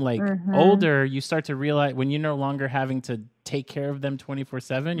become like older, you start to realize when you're no longer having to take care of them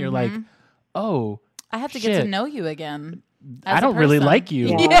 24/7, you're like, oh, I have to get to know you again. I don't really like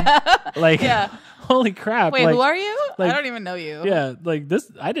you. Holy crap. Wait, who are you? I don't even know you. Yeah, like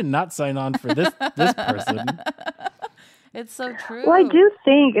this, I did not sign on for this person. It's so true. Well, I do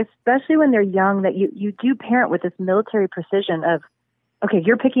think, especially when they're young, that you do parent with this military precision of, okay,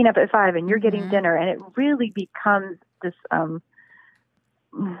 you're picking up at 5 and you're getting dinner, and it really becomes this,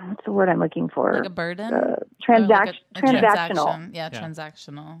 what's the word I'm looking for? Like a burden? Transactional. Yeah,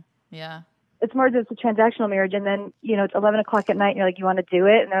 transactional. Yeah. It's more just a transactional marriage, and then, it's 11 o'clock at night, and you're like, you want to do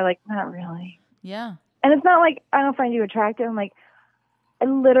it? And they're like, not really. Yeah. And it's not like I don't find you attractive. I'm like, I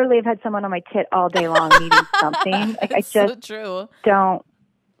literally have had someone on my tit all day long needing something. Like, I just so true. don't,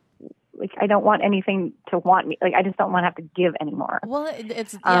 like, I don't want anything to want me. Like, I just don't want to have to give anymore. Well,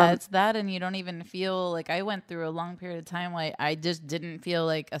 it's that, and you don't even feel like, I went through a long period of time where I just didn't feel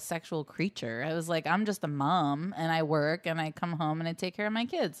like a sexual creature. I was like, I'm just a mom, and I work, and I come home, and I take care of my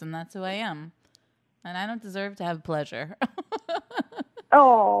kids, and that's who I am. And I don't deserve to have pleasure.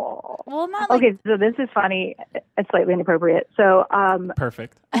 Oh. Well, not like... Okay, so this is funny. It's slightly inappropriate. So,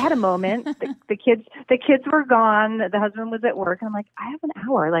 perfect. I had a moment. The kids were gone. The husband was at work, and I'm like, I have an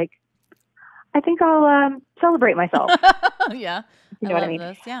hour. Like, I think I'll celebrate myself. Yeah. You know what I mean?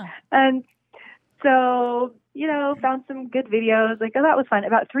 This. Yeah. And so, found some good videos. Like, oh, that was fun.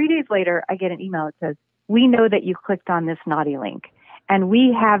 About 3 days later, I get an email that says, we know that you clicked on this naughty link, and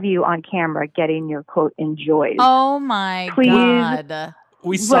we have you on camera getting your, quote, enjoys. Oh, my God.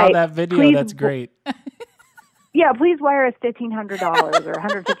 We saw that video. Please, that's great. Yeah, please wire us $1,500 or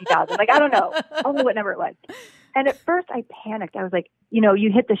 $150,000. Like, I don't know. I don't know what number it was. And at first I panicked. I was like,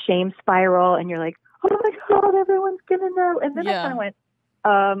 you hit the shame spiral and you're like, oh my God, everyone's going to know. And then I kind of went,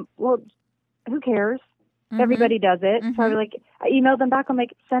 well, who cares? Everybody does it. So I was like, I emailed them back. I'm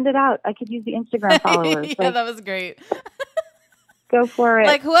like, send it out. I could use the Instagram followers. Yeah, that was great. Go for it.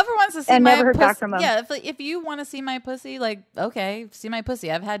 Like, whoever wants to see and my never heard pussy. Back from them. Yeah, if you want to see my pussy, like, okay, see my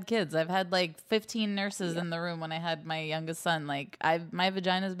pussy. I've had kids. I've had like 15 nurses in the room when I had my youngest son. Like, my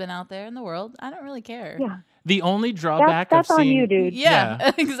vagina's been out there in the world. I don't really care. Yeah. The only drawback that's of seeing... on you, dude.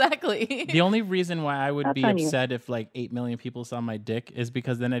 Yeah. Exactly. The only reason why I would that's be upset if like 8 million people saw my dick is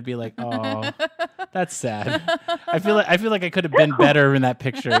because then I'd be like, oh, that's sad. I feel like I could have been better in that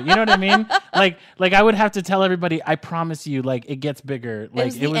picture. You know what I mean? Like I would have to tell everybody, I promise you, like, it gets bigger.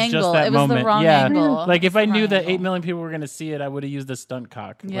 Like, it was just that moment. The wrong yeah. angle. Like, if I knew that 8 million people were going to see it, I would have used a stunt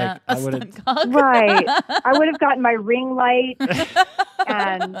cock. Yeah, like, I would have. Right. I would have gotten my ring light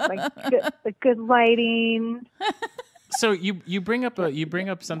and like good lighting. So you bring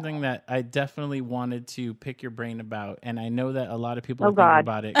up something that I definitely wanted to pick your brain about, and I know that a lot of people are thinking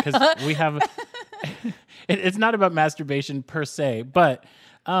about it because we have. It's not about masturbation per se, but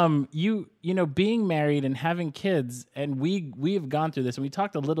being married and having kids, and we have gone through this, and we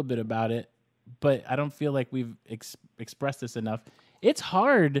talked a little bit about it, but I don't feel like we've expressed this enough. It's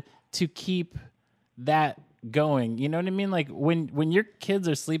hard to keep that going, you know what I mean? Like when your kids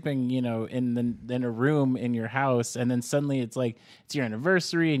are sleeping, in a room in your house, and then suddenly it's like it's your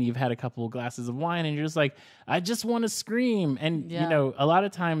anniversary and you've had a couple of glasses of wine and you're just like, I just want to scream. And a lot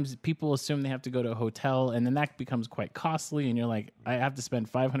of times people assume they have to go to a hotel, and then that becomes quite costly, and you're like, I have to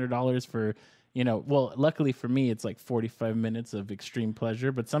spend $500 for well, luckily for me it's like 45 minutes of extreme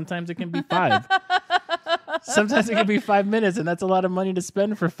pleasure, but sometimes it can be 5. Sometimes it can be 5 minutes, and that's a lot of money to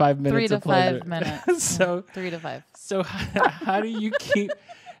spend for 5 minutes. 3 to of pleasure. 5 minutes. So 3 to 5. So how do you keep?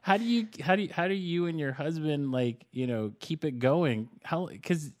 How do you and your husband keep it going? How?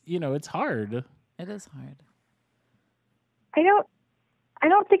 Because it's hard. It is hard. I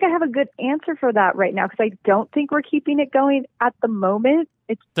don't think I have a good answer for that right now, because I don't think we're keeping it going at the moment.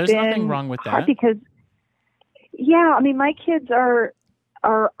 There's nothing wrong with that, because I mean, my kids are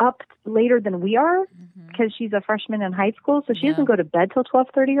up later than we are because she's a freshman in high school, so she doesn't go to bed till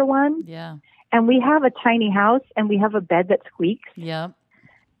 12:30 or 1. Yeah. And we have a tiny house, and we have a bed that squeaks. Yep.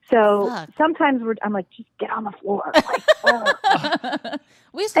 So sometimes I'm like, just get on the floor. Like,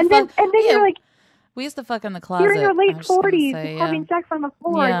 we used to then you're like, we used to fuck in the closet. You're in your late 40s having sex on the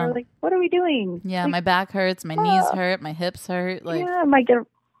floor, and you're like, what are we doing? Yeah, like, my back hurts, my knees hurt, my hips hurt. Like, I might get a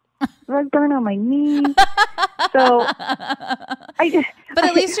rug burn on my knees. So, but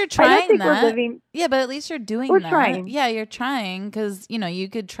at least you're trying that. Yeah, but at least you're doing that. We're trying. Yeah, you're trying, because you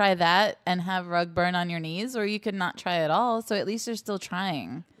could try that and have rug burn on your knees, or you could not try at all. So at least you're still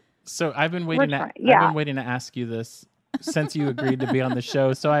trying. So I've been waiting I've been waiting to ask you this since you agreed to be on the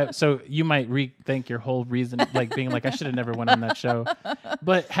show. So you might rethink your whole reason, like being like, I should have never went on that show.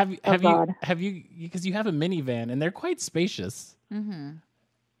 But have you because you have a minivan and they're quite spacious. Mm-hmm.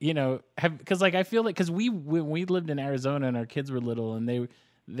 You know, because like I feel like because when we lived in Arizona and our kids were little and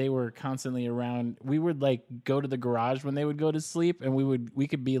they were constantly around, we would like go to the garage when they would go to sleep, and we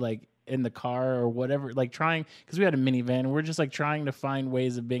could be like in the car or whatever, like trying, because we had a minivan. We're just like trying to find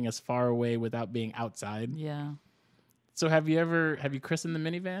ways of being as far away without being outside. Yeah. So have you christened the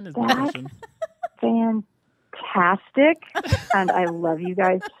minivan? Is my question. Fantastic. And I love you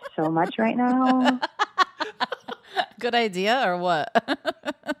guys so much right now. Good idea or what?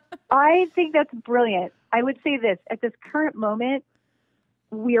 I think that's brilliant. I would say this, at this current moment,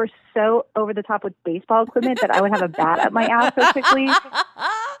 we are so over the top with baseball equipment that I would have a bat up my ass so quickly.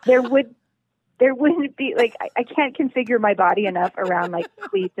 There wouldn't be, like, I can't configure my body enough around like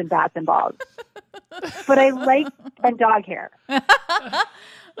cleats and bats and balls. But I like, and dog hair.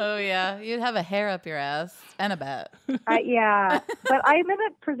 Oh yeah, you'd have a hair up your ass and a bat. Yeah, but I'm going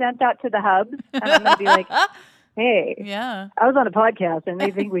to present that to the hubs, and I'm going to be like, hey, yeah, I was on a podcast and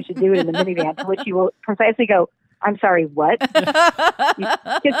they think we should do it in the minivan, to which you will precisely go, I'm sorry, what?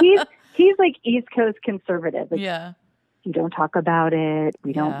 Because he's like East Coast conservative. Like, yeah. You don't talk about it.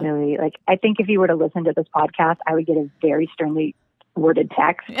 We don't really, like, I think if you were to listen to this podcast, I would get a very sternly worded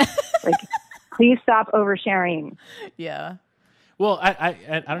text. Like, please stop oversharing. Yeah. Well, I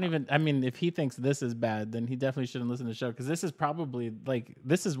don't even, I mean, if he thinks this is bad, then he definitely shouldn't listen to the show, because this is probably like,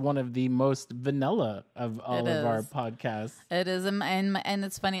 this is one of the most vanilla of all of our podcasts. It is. And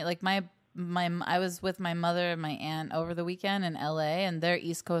it's funny, like I was with my mother and my aunt over the weekend in LA, and they're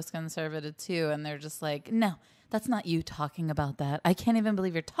East Coast conservative too. And they're just like, no, that's not you talking about that. I can't even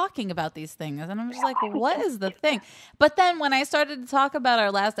believe you're talking about these things. And I'm just like, what is the thing? But then when I started to talk about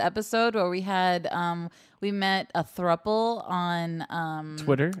our last episode where we had, we met a throuple on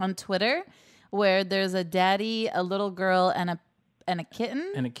Twitter, where there's a daddy, a little girl, and a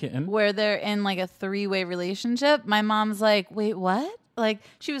kitten. Where they're in like a 3-way relationship. My mom's like, wait, what? Like,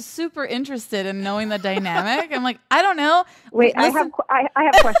 she was super interested in knowing the dynamic. I'm like, I don't know. Wait, I have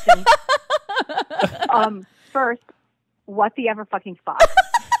questions. First, what the ever fucking fuck?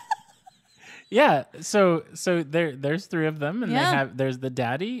 Yeah, so there's 3 of them, and there's the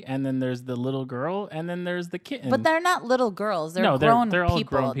daddy, and then there's the little girl, and then there's the kitten. But they're not little girls. They're grown people. All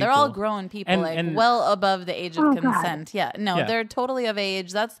grown people. They're all grown people, and well above the age of consent. God. Yeah, they're totally of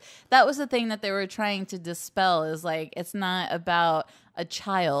age. That was the thing that they were trying to dispel, is like, it's not about a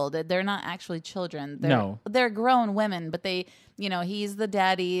child. They're not actually children. They're grown women, but they, he's the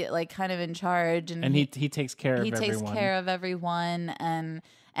daddy, like, kind of in charge, and he takes care of everyone. He takes care of everyone,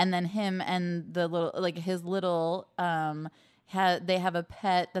 and then him and the little, like, his little, they have a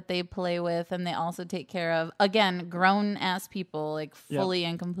pet that they play with, and they also take care of, again, grown ass people, like, fully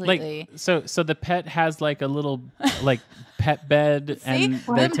and completely. Like, so the pet has like a little like pet bed, and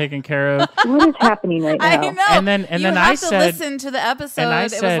they're taken care of. What is happening right now? I know. And then I said, listen to the episode.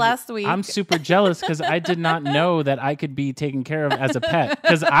 It was last week. I'm super jealous because I did not know that I could be taken care of as a pet,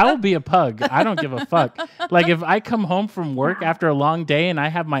 because I will be a pug. I don't give a fuck. Like, if I come home from work after a long day and I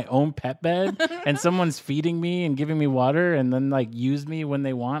have my own pet bed and someone's feeding me and giving me water and then like use me when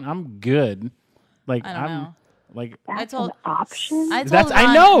they want, I'm good. Like, I don't know. Like, that's an option.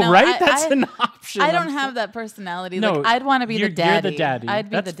 I know, right? That's an option. I don't have that personality. No, like, I'd want to be the daddy. You're the daddy. I'd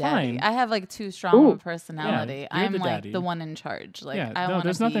be the daddy. Fine. I have like too strong of a personality. I'm like the one in charge. Like, I want to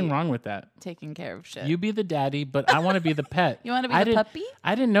there's nothing wrong with that. Taking care of shit. You be the daddy, but I want to be the pet. You want to be the puppy?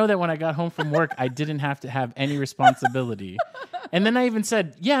 I didn't know that when I got home from work, I didn't have to have any responsibility. And then I even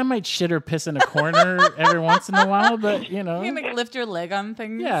said, yeah, I might shit or piss in a corner every once in a while, but you can like lift your leg on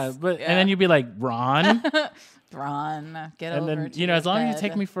things. Yeah, and then you'd be like, Ron, get and over then to as long bed. as you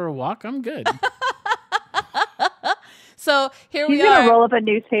take me for a walk, I'm good. So here we are. He's gonna roll up a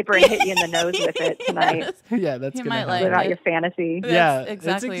newspaper and hit you in the nose with it tonight. Yeah, that's you gonna might happen. Without your fantasy. That's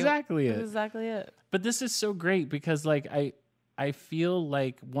exactly it. That's exactly it. But this is so great because, like, I feel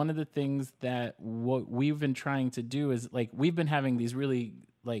like one of the things that what we've been trying to do is, like, we've been having these really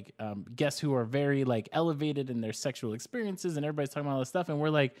like guests who are very like elevated in their sexual experiences, and everybody's talking about all this stuff, and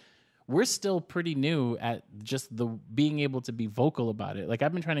we're still pretty new at just the being able to be vocal about it. Like,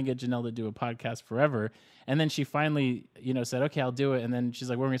 I've been trying to get Janelle to do a podcast forever, and then she finally, said, okay, I'll do it. And then she's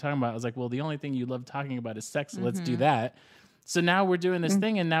like, what are we talking about? I was like, well, the only thing you love talking about is sex, so let's do that. So now we're doing this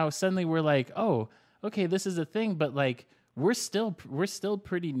thing, and now suddenly we're like, oh, okay, this is a thing, but like, we're still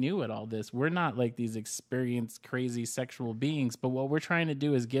pretty new at all this. We're not like these experienced, crazy sexual beings, but what we're trying to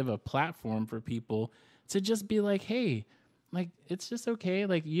do is give a platform for people to just be like, hey, like, it's just okay.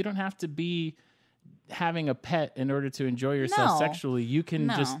 Like, you don't have to be having a pet in order to enjoy yourself sexually. You can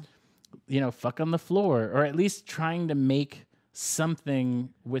just, fuck on the floor, or at least trying to make something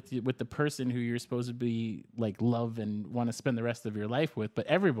with the person who you're supposed to be like love and want to spend the rest of your life with. But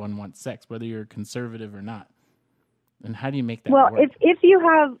everyone wants sex, whether you're conservative or not. And how do you make that work? Well, if you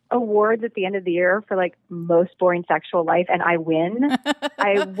have awards at the end of the year for like most boring sexual life and I win,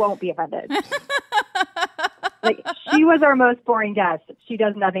 I won't be offended. Like, she was our most boring guest. She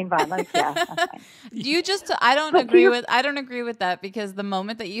does nothing fun. Like, yeah, that's fine. I don't agree with that, because the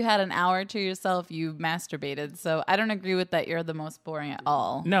moment that you had an hour to yourself, you masturbated. So I don't agree with that. You're the most boring at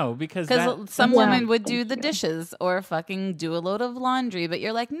all. No, because some women would do the dishes or fucking do a load of laundry, but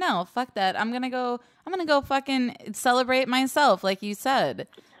you're like, no, fuck that. I'm gonna go fucking celebrate myself, like you said.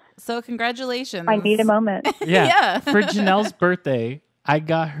 So congratulations. I need a moment. Yeah. For Janelle's birthday, I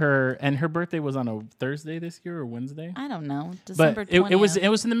got her, and her birthday was on a Thursday this year or Wednesday. I don't know. December 20th. It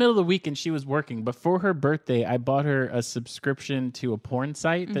was in the middle of the week, and she was working. But for her birthday, I bought her a subscription to a porn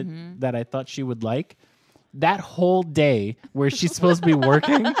site that I thought she would like. That whole day where she's supposed to be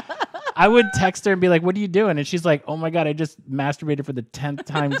working, I would text her and be like, "What are you doing?" And she's like, "Oh my God, I just masturbated for the 10th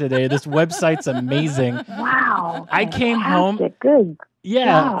time today. This website's amazing." Wow. I came home. Good.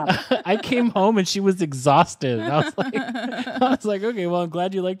 Yeah, I came home and she was exhausted. I was like, okay, well, I'm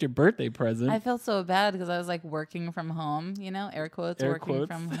glad you liked your birthday present. I felt so bad because I was like working from home, air quotes,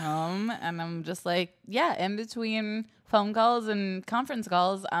 from home. And I'm just like, in between phone calls and conference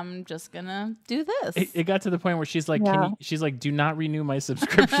calls, I'm just going to do this. It got to the point where she's like, she's like, do not renew my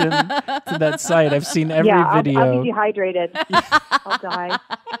subscription to that site. I've seen every video. I'll be dehydrated. I'll die.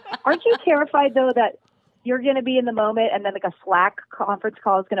 Aren't you terrified, though, that you're going to be in the moment and then like a Slack conference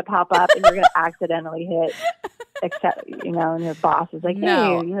call is going to pop up and you're going to accidentally hit accept, and your boss is like,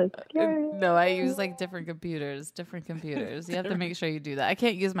 hey, you're scared. No, I use like different computers. You have to make sure you do that. I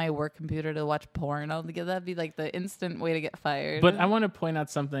can't use my work computer to watch porn. That'd be like the instant way to get fired. But I want to point out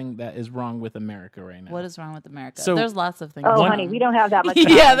something that is wrong with America right now. What is wrong with America? So, there's lots of things. Oh, honey, we don't have that much time.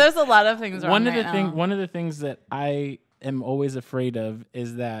 Yeah, there's a lot of things wrong now. One of the things that I am always afraid of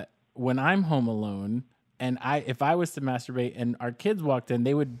is that when I'm home alone, and if I was to masturbate and our kids walked in,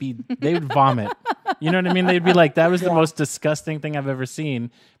 they would vomit. You know what I mean? They'd be like, that was the most disgusting thing I've ever seen.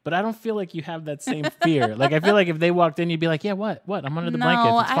 But I don't feel like you have that same fear. Like, I feel like if they walked in, you'd be like, yeah, what? I'm under the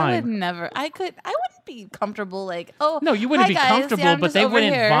blankets. It's fine. I would never. I wouldn't be comfortable like, oh, no, you wouldn't be guys. comfortable, yeah, but they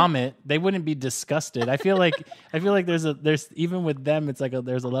wouldn't vomit. They wouldn't be disgusted. I feel like there's even with them, it's like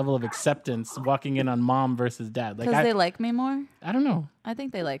there's a level of acceptance walking in on mom versus dad. Like, because they like me more? I don't know. I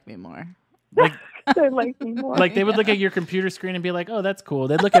think they like me more. Like, they like me more. Like, they would look at your computer screen and be like, oh, that's cool.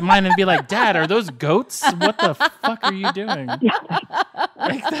 They'd look at mine and be like, Dad, are those goats? What the fuck are you doing?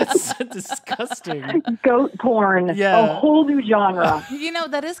 Like, that's so disgusting. Goat porn. Yeah. A whole new genre.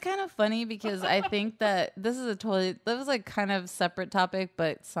 That is kind of funny because I think that that was like kind of separate topic,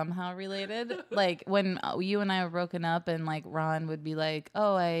 but somehow related. Like when you and I were broken up and like Ron would be like,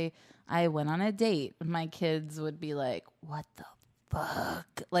 oh, I went on a date. My kids would be like, what the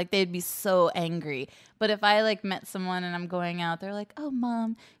fuck? Like, they'd be so angry. But if I like met someone and I'm going out, they're like, oh,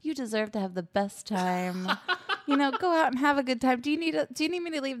 Mom, you deserve to have the best time. Go out and have a good time. Do you need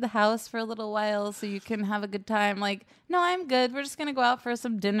me to leave the house for a little while so you can have a good time? Like, no, I'm good. We're just gonna go out for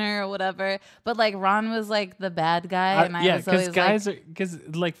some dinner or whatever. But like Ron was like the bad guy, and I was always because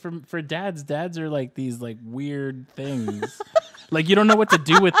for dads are like these like weird things. Like, you don't know what to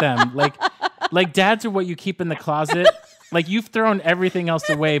do with them. Like dads are what you keep in the closet. Like, you've thrown everything else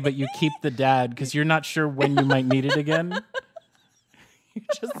away, but you keep the dad because you're not sure when you might need it again. You're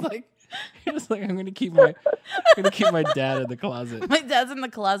just like, I'm gonna keep my dad in the closet. My dad's in the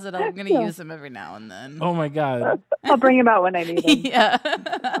closet. I'm gonna use him every now and then. Oh my God. I'll bring him out when I need him. Yeah.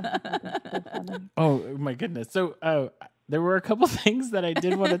 Oh my goodness. So there were a couple things that I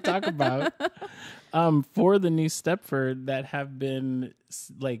did want to talk about for the new Stepford that have been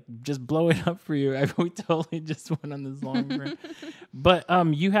like just blowing up for you. We totally just went on this long rant. But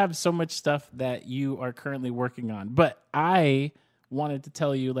you have so much stuff that you are currently working on. But I wanted to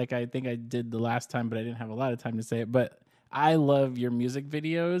tell you, like I think I did the last time, but I didn't have a lot of time to say it. But I love your music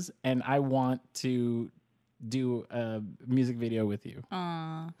videos, and I want to do a music video with you.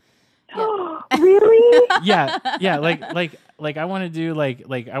 Yeah. Really? Yeah. Like I want to do like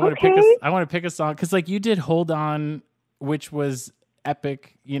I want to pick a song because like you did "Hold On," which was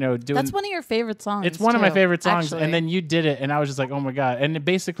epic. That's one of your favorite songs. It's one of my favorite songs, actually. And then you did it, and I was just like, oh my God! And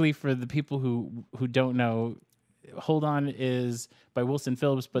basically, for the people who don't know, "Hold On" is by Wilson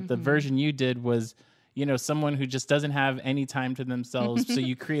Phillips, but the version you did was someone who just doesn't have any time to themselves. So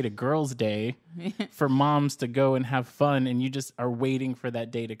you create a girls' day for moms to go and have fun, and you just are waiting for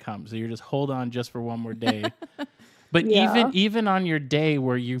that day to come. So you're just hold on just for one more day. But even on your day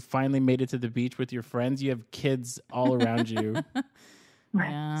where you finally made it to the beach with your friends, you have kids all around you.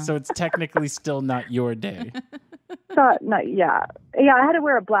 Yeah. So it's technically still not your day. So, no, yeah. Yeah, I had to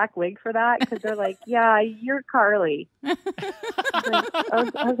wear a black wig for that because they're like, yeah, you're Carly. Like,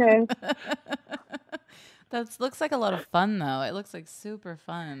 okay. That looks like a lot of fun, though. It looks like super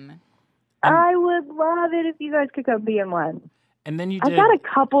fun. I would love it if you guys could come be in one. And then you did. I've got a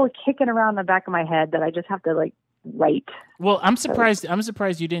couple kicking around the back of my head that I just have to write. Well, I'm surprised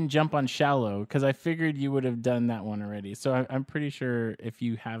you didn't jump on Shallow because I figured you would have done that one already. So I'm pretty sure if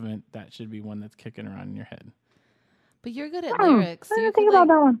you haven't, that should be one that's kicking around in your head. But you're good at lyrics. I didn't think about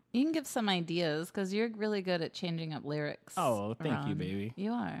that one. You can give some ideas because you're really good at changing up lyrics. Oh, thank you, baby.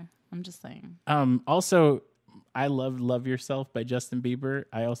 You are. I'm just saying. Also, I love Yourself by Justin Bieber.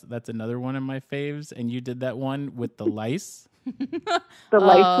 That's another one of my faves, and you did that one with the lice. The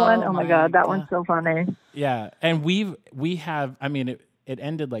lice one? Oh my God, that one's so funny. Yeah, and we have. I mean, it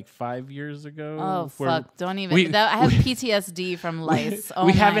ended like 5 years ago. Oh fuck! Don't even. I have PTSD from lice.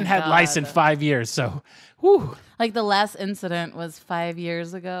 We haven't had lice in 5 years, so. Whew. Like the last incident was 5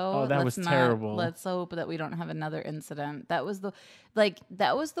 years ago. Oh, that was terrible. Let's hope that we don't have another incident. That was the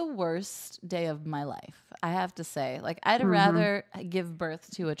worst day of my life. I have to say, I'd rather give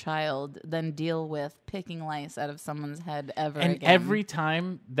birth to a child than deal with picking lice out of someone's head again. Every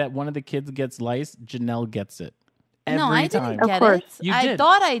time that one of the kids gets lice, Janelle gets it. I didn't get it. I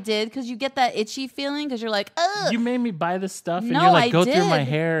thought I did because you get that itchy feeling because you're like, ugh. You made me buy the stuff and you're like, go through my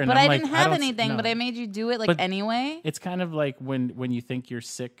hair. And but I'm I didn't have anything, but I made you do it anyway. It's kind of like when you think you're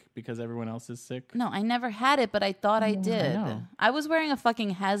sick because everyone else is sick. No, I never had it, but I thought I did. I I was wearing a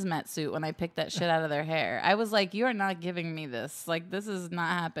fucking hazmat suit when I picked that shit out of their hair. I was like, you're not giving me this. This is not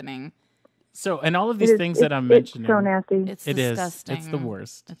happening. So, and all of these things that I'm mentioning. It's so nasty. It's disgusting. It's the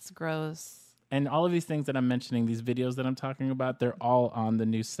worst. It's gross. And all of these things that I'm mentioning, these videos that I'm talking about, they're all on the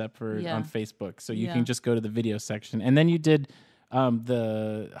new Stepford on Facebook. So you can just go to the video section. And then you did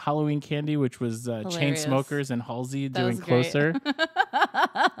the Halloween candy, which was Chainsmokers and Halsey doing Closer.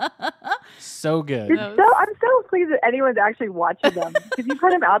 So good. I'm so pleased that anyone's actually watching them. Because you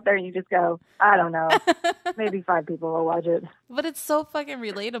put them out there and you just go, I don't know. Maybe 5 people will watch it. But it's so fucking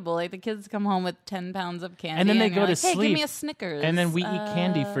relatable. The kids come home with 10 pounds of candy. And then they go to sleep. Hey, give me a Snickers. And then we eat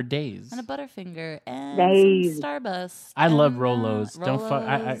candy for days. And a Butterfinger. And some Starburst. I love Rolos. Rolos. Don't fuck.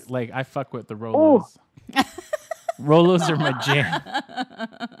 I fuck with the Rolos. Rolos are my jam.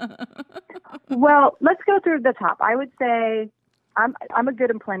 Well, let's go through the top. I would say I'm a good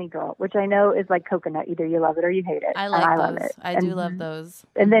and plenty girl, which I know is like coconut. Either you love it or you hate it. I like those. love it. I do love those.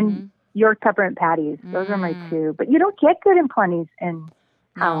 And then York peppermint patties. Those are my 2. But you don't get good and plenties in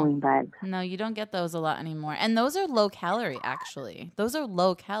Halloween bags. No, you don't get those a lot anymore. And those are low calorie, actually. Those are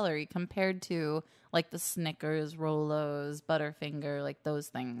low calorie compared to the Snickers, Rolos, Butterfinger, those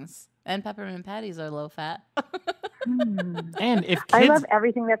things. And peppermint patties are low fat. And if kids, I love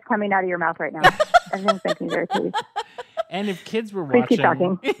everything that's coming out of your mouth right now. Everything's making me very pleased. And if kids were watching, keep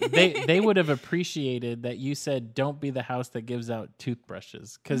talking. they would have appreciated that you said, "Don't be the house that gives out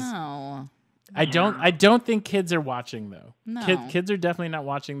toothbrushes." Because I don't think kids are watching though. No. Kids are definitely not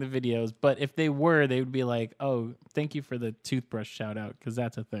watching the videos. But if they were, they would be like, "Oh, thank you for the toothbrush shout out," because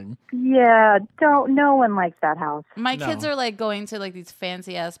that's a thing. Yeah, no one likes that house. My kids are going to these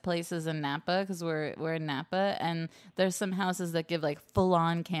fancy ass places in Napa because we're in Napa, and there's some houses that give full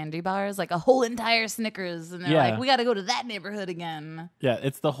on candy bars, a whole entire Snickers, and they're like, we got to go to that neighborhood again. Yeah,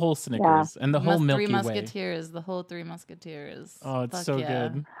 it's the whole Snickers and the whole Milky Three Way. Musketeers, the whole Three Musketeers. Oh, it's so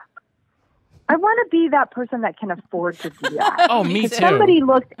good. I want to be that person that can afford to do that. Oh, me too. Somebody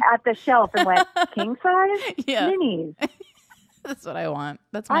looked at the shelf and went, king size? Yeah. Minis. That's what I want.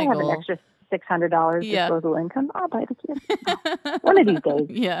 That's my goal. goal. I have an extra $600 disposable income. I'll buy the kids. One of these days.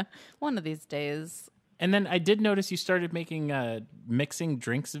 Yeah, one of these days. And then I did notice you started making mixing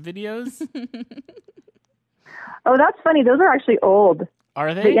drinks videos. Oh, that's funny. Those are actually old.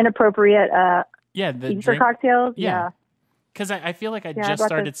 Are they? The inappropriate the Easter cocktails. Yeah. Because I feel like I just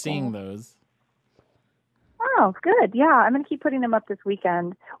started seeing those. Oh, good. Yeah, I'm going to keep putting them up this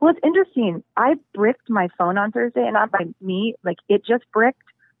weekend. Well, it's interesting. I bricked my phone on Thursday, and not by me. It just bricked.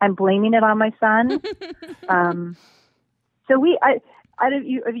 I'm blaming it on my son. So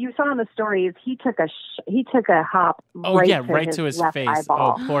if you saw in the stories, he took a hop. Right to his face.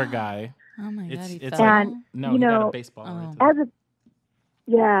 Eyeball. Oh, poor guy. Oh my God, he fell. And he got a baseball. As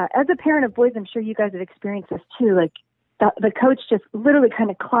a parent of boys, I'm sure you guys have experienced this too. the coach just literally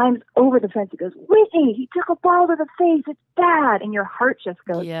kind of climbs over the fence and goes, Whitney, he took a ball to the face. It's bad. And your heart just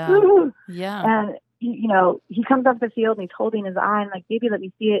goes, ooh. Yeah. And, he comes off the field and he's holding his eye and like, baby, let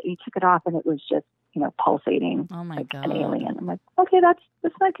me see it. And he took it off and it was just, pulsating. Oh my God. An alien. I'm like, okay, that's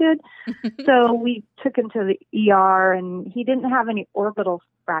not good. So we took him to the ER and he didn't have any orbital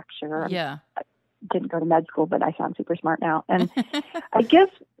fracture. Yeah. I didn't go to med school, but I sound super smart now. And I guess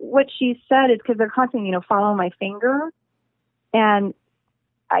what she said is because they're constantly, following my finger. And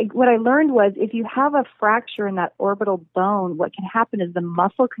what I learned was if you have a fracture in that orbital bone, what can happen is the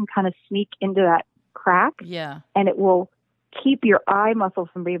muscle can kind of sneak into that crack. Yeah. And it will keep your eye muscle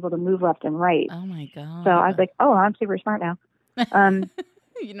from being able to move left and right. Oh my God. So I was like, oh, I'm super smart now.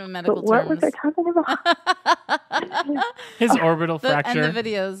 Medical but what terms. was I talking about? His orbital fracture. And the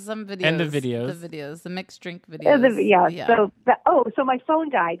videos, some videos. And the videos. The videos, the mixed drink videos. Yeah. So my phone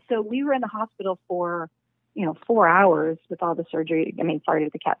died. So we were in the hospital for, 4 hours with all the surgery. Sorry,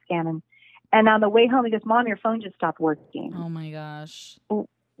 with the CAT scan. And on the way home, he goes, Mom, your phone just stopped working. Oh my gosh. Well,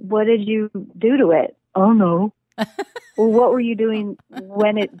 what did you do to it? Oh, no. Well, what were you doing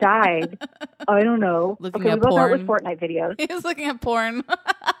when it died? I don't know. Looking at we both porn. with Fortnite videos. He was looking at porn.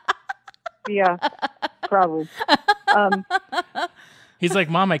 Yeah, probably. He's like,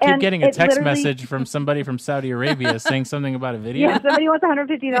 Mom, I keep getting a text message from somebody from Saudi Arabia saying something about a video. Yeah, somebody wants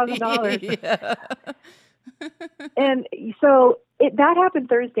 $150,000. Yeah. And so that happened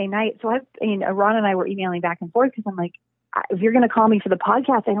Thursday night. So Ron and I were emailing back and forth because I'm like, if you're going to call me for the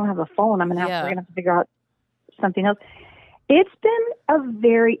podcast, I don't have a phone. We're going to have to figure out something else. It's been a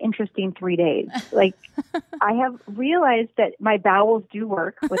very interesting 3 days. Like, I have realized that my bowels do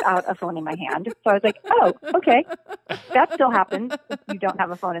work without a phone in my hand. So I was like, oh, okay. That still happens if you don't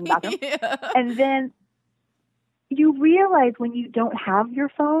have a phone in the bathroom. Yeah. And then you realize when you don't have your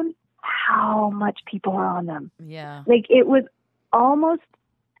phone, how much people are on them. Yeah. Like, it was almost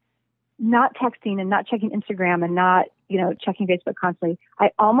not texting and not checking Instagram and not, checking Facebook constantly. I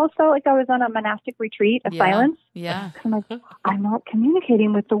almost felt like I was on a monastic retreat of silence. Yeah. I'm like, I'm not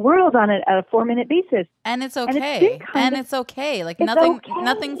communicating with the world on a 4-minute basis. And it's okay. It's okay. Like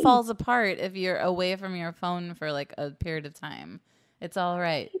nothing falls apart if you're away from your phone for like a period of time. It's all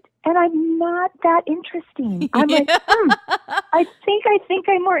right. And I'm not that interesting. I'm like, I think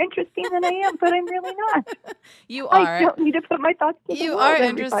I'm more interesting than I am, but I'm really not. You are. I don't need to put my thoughts to the You world are every 5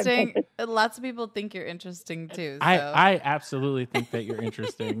 interesting. seconds. Lots of people think you're interesting too. So. I absolutely think that you're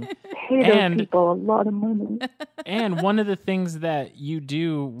interesting. Pay those people a lot of money. And one of the things that you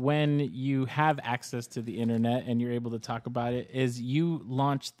do when you have access to the internet and you're able to talk about it is you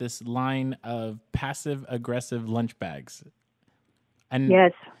launch this line of passive aggressive lunch bags. And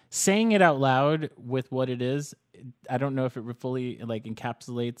yes. Saying it out loud with what it is, I don't know if it fully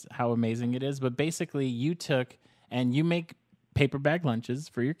encapsulates how amazing it is, but basically you took and you make paper bag lunches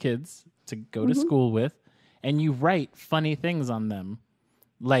for your kids to go to school with, and you write funny things on them.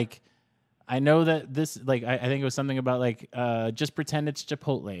 Like, I know that this, I think it was something about just pretend it's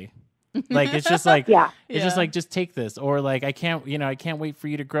Chipotle. Like, it's just like, it's just like, just take this. Or like, I can't wait for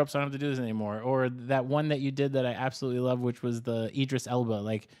you to grow up so I don't have to do this anymore. Or that one that you did that I absolutely love, which was the Idris Elba.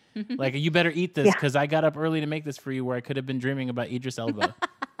 Like you better eat this because I got up early to make this for you where I could have been dreaming about Idris Elba.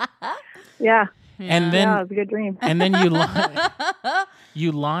 Yeah. And then, it was a good dream. And then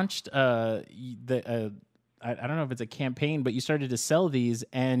you launched I don't know if it's a campaign, but you started to sell these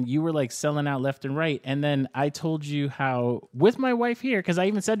and you were selling out left and right. And then I told you how with my wife here, because I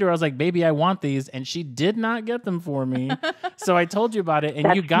even said to her, I was like, baby, I want these. And she did not get them for me. So I told you about it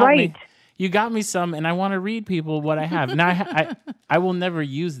and you got me some, and I want to read people what I have. Now I will never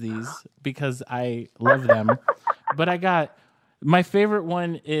use these because I love them, but I got my favorite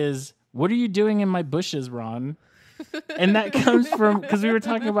one is, what are you doing in my bushes, Ron? And that comes from, because we were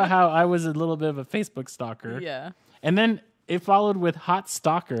talking about how I was a little bit of a Facebook stalker. Yeah. And then it followed with hot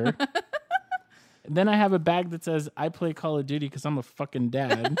stalker. Then I have a bag that says, I play Call of Duty because I'm a fucking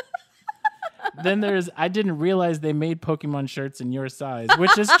dad. Then there's, I didn't realize they made Pokemon shirts in your size,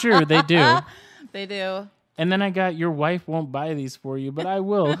 which is true. They do. They do. And then I got, your wife won't buy these for you, but I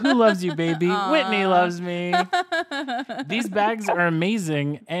will. Who loves you, baby? Aww. Whitney loves me. These bags are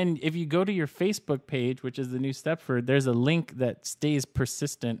amazing. And if you go to your Facebook page, which is the new Stepford, there's a link that stays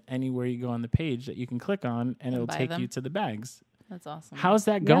persistent anywhere you go on the page that you can click on, and it'll take you to the bags. That's awesome. How's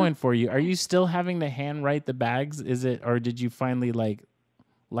that going for you? Are you still having to hand write the bags? Is it, or did you finally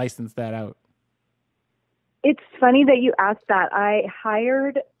license that out? It's funny that you asked that. I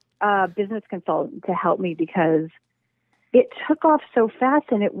hired a business consultant to help me because it took off so fast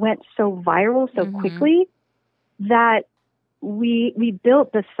and it went so viral so quickly that we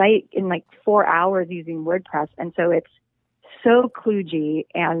built the site in 4 hours using WordPress. And so it's so kludgy,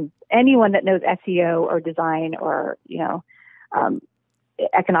 and anyone that knows SEO or design or,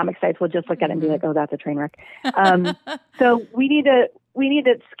 economic sites will just look at it and be like, oh, that's a train wreck. So we need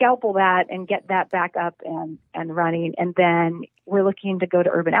to scalpel that and get that back up and running. And then we're looking to go to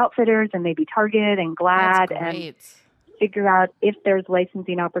Urban Outfitters and maybe Target and Glad and figure out if there's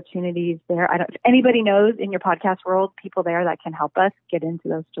licensing opportunities there. If anybody knows in your podcast world, people there that can help us get into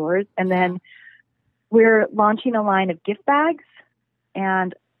those stores. And then we're launching a line of gift bags.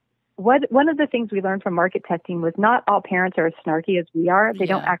 And one of the things we learned from market testing was not all parents are as snarky as we are. They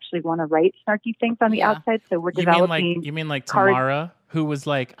don't actually want to write snarky things on the outside. So we're developing. You mean like Tamara, who was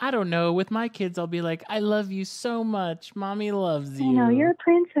like, I don't know, with my kids, I'll be like, I love you so much. Mommy loves you. I know, you're a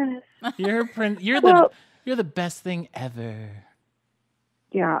princess. You're a prince. You're the best thing ever.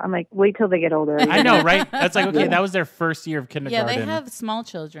 Yeah, I'm like, wait till they get older. I know, right? That's like, okay, that was their first year of kindergarten. Yeah, they have small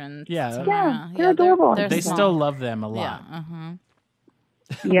children. Yeah, they're adorable. They still love them a lot. Yeah,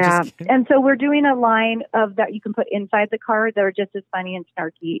 yeah. And so we're doing a line of that you can put inside the car that are just as funny and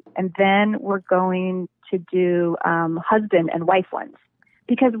snarky. And then we're going to do husband and wife ones.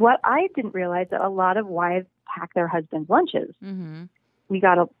 Because what I didn't realize that a lot of wives pack their husband's lunches. Mm-hmm. We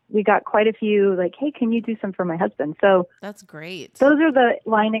got quite a few like, hey, can you do some for my husband? So that's great. Those are the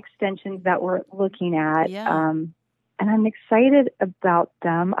line extensions that we're looking at. Yeah. And I'm excited about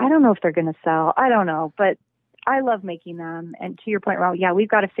them. I don't know if they're going to sell. I don't know, but I love making them. And to your point, Ron, we've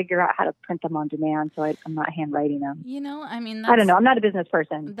got to figure out how to print them on demand. So I'm not handwriting them. I don't know. I'm not a business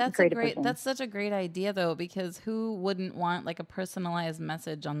person. That's That's such a great idea though, because who wouldn't want like a personalized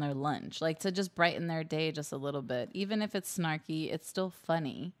message on their lunch, like to just brighten their day just a little bit, even if it's snarky, it's still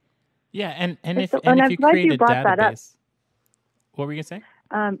funny. Yeah. And if you create a database, what were you going to say?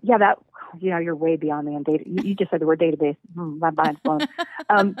 You're way beyond me on data. You just said the word database. My mind's blown.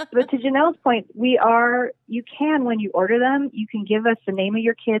 But to Janelle's point, you can, when you order them, you can give us the name of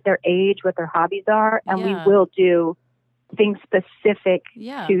your kid, their age, what their hobbies are, and we will do things specific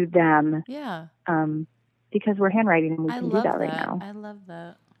to them. Yeah. Because we're handwriting and we can do that right now. I love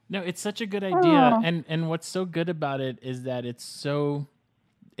that. No, it's such a good idea. And what's so good about it is that it's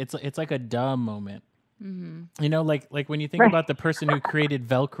like a duh moment. Mm-hmm. Like when you think about the person who created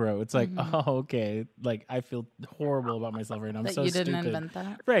Velcro, it's like, oh, okay. Like I feel horrible about myself right now. I'm so stupid. You didn't invent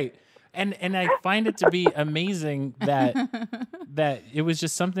that. Right. And I find it to be amazing that it was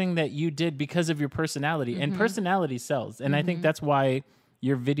just something that you did because of your personality, and personality sells. And I think that's why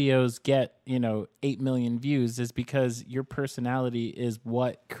your videos get, 8 million views, is because your personality is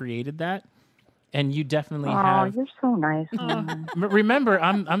what created that. And you definitely have. Oh, you're so nice. Remember,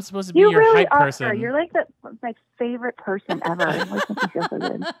 I'm supposed to be your really hype person. You're like my favorite person ever. I always think you feel so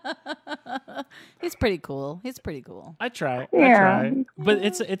good. He's pretty cool. I try. But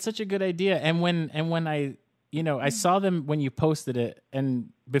it's such a good idea. And when I saw them when you posted it, and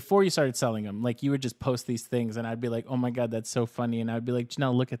before you started selling them, like you would just post these things, and I'd be like, oh my God, that's so funny. And I'd be like,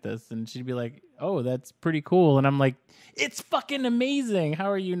 Janelle, look at this. And she'd be like, oh, that's pretty cool. And I'm like, it's fucking amazing.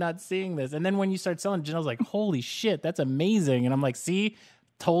 How are you not seeing this? And then when you start selling, Janelle's like, holy shit, that's amazing. And I'm like, see,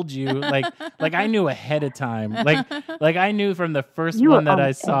 told you. Like I knew ahead of time. Like I knew from the first one that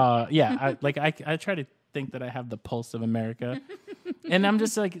I saw. Yeah. I try to think that I have the pulse of America. And I'm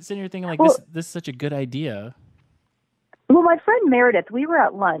just like sitting here thinking like, this is such a good idea. Well, my friend Meredith, we were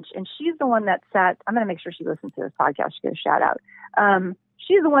at lunch, and she's the one that sat. I'm going to make sure she listens to this podcast. She gives a shout out.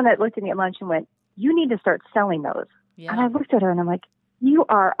 She's the one that looked at me at lunch and went, "You need to start selling those." Yeah. And I looked at her and I'm like, "You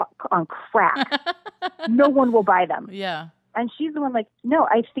are on crack. No one will buy them." Yeah. And she's the one like, "No,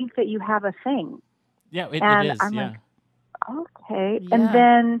 I think that you have a thing." Yeah, it is. I'm like, okay. Yeah. And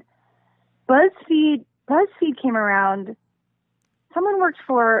then BuzzFeed came around. Someone worked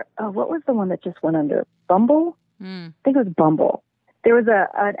for what was the one that just went under? Bumble. I think it was Bumble. There was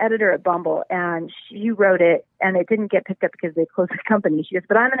an editor at Bumble, and she wrote it, and it didn't get picked up because they closed the company. She goes,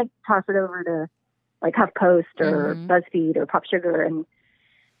 but I'm going to toss it over to like HuffPost or BuzzFeed or Pop Sugar,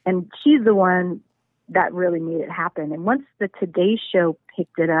 and she's the one that really made it happen. And once the Today Show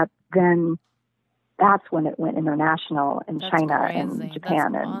picked it up, then that's when it went international in China and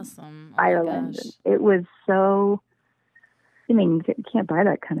Japan and Ireland. And it was so. I mean, you can't buy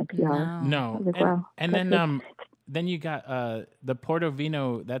that kind of PR. No. Like, and then you got the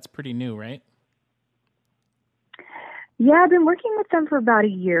Portovino. That's pretty new, right? Yeah, I've been working with them for about a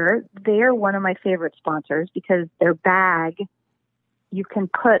year. They are one of my favorite sponsors because their bag, you can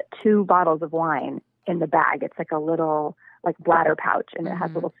put 2 bottles of wine in the bag. It's like a little bladder pouch, and it has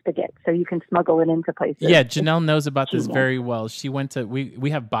a little spigot, so you can smuggle it into places. Yeah, Janelle knows about this very well. She went to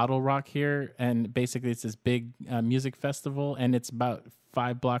we have Bottle Rock here, and basically it's this big music festival, and it's about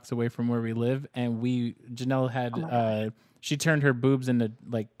 5 blocks away from where we live. And Janelle had She turned her boobs into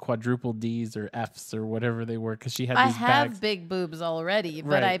like quadruple D's or F's or whatever they were because she had these bags. I have big boobs already,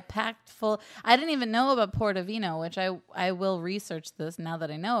 but I packed full. I didn't even know about Portofino, which I will research this now that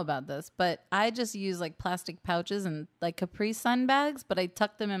I know about this. But I just use like plastic pouches and like Capri Sun bags, but I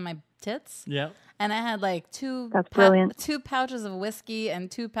tucked them in my tits. Yeah. And I had like two pouches of whiskey and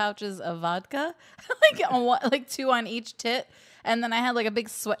 2 pouches of vodka, like 2 on each tit. And then I had like a big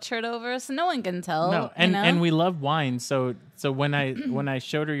sweatshirt over, so no one can tell. No, and we love wine. So when I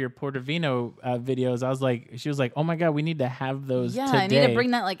showed her your Portofino videos, she was like, "Oh my God, we need to have those today." I need to bring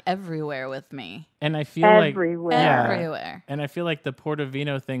that like everywhere with me. And I feel everywhere. And I feel like the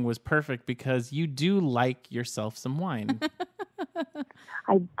Portofino thing was perfect because you do like yourself some wine.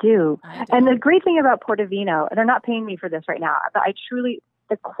 I do. And the great thing about Portofino, and they're not paying me for this right now, but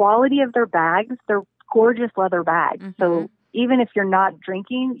the quality of their bags, they're gorgeous leather bags. Mm-hmm. So even if you're not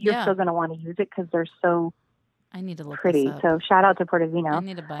drinking, you're still going to want to use it because they're so pretty. So shout out to Portofino. I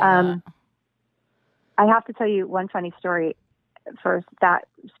need to buy that. I have to tell you one funny story first. That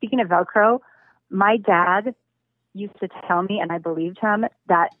speaking of Velcro, my dad used to tell me, and I believed him,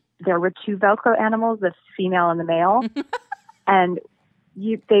 that there were 2 Velcro animals, the female and the male, and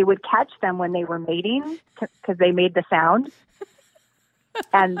they would catch them when they were mating because they made the sound.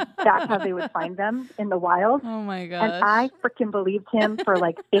 And that's how they would find them in the wild. Oh, my gosh. And I freaking believed him for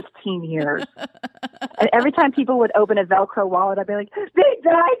like 15 years. And every time people would open a Velcro wallet, I'd be like, they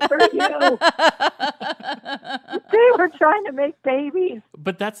died for you. They were trying to make babies.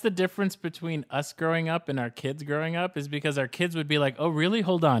 But that's the difference between us growing up and our kids growing up is because our kids would be like, oh, really?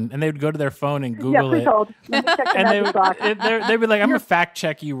 Hold on. And they would go to their phone and Google it. Hold. Let me check the they'd be like, I'm going to fact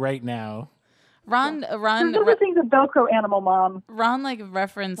check you right now. Ron everything's a Velcro animal, Mom. Ron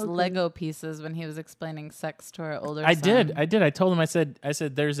referenced Lego pieces when he was explaining sex to our older son. I did. I told him, I said,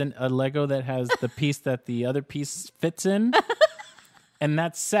 there's a Lego that has the piece that the other piece fits in. And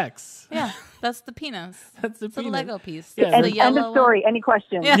that's sex. Yeah, that's the penis. That's the penis. A Lego piece. Yeah, end of story. Any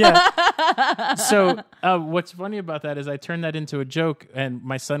questions? Yeah. So what's funny about that is I turned that into a joke, and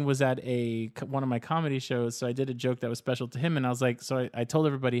my son was at one of my comedy shows, so I did a joke that was special to him, and I was like, I told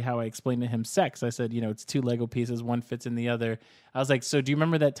everybody how I explained to him sex. I said, it's 2 Lego pieces, one fits in the other. I was like, so do you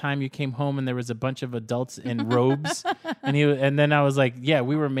remember that time you came home and there was a bunch of adults in robes? And then I was like, yeah,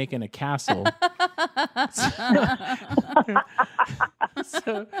 we were making a castle.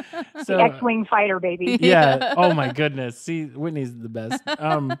 So the X-Wing fighter, baby. Yeah. Oh my goodness. See, Whitney's the best.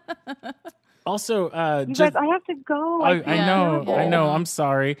 Also, you guys, I have to go. I know. I'm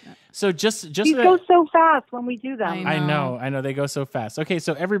sorry. So just these go so fast when we do them. I know. They go so fast. Okay,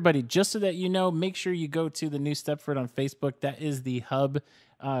 so everybody, just so that you know, make sure you go to the New Stepford on Facebook. That is the hub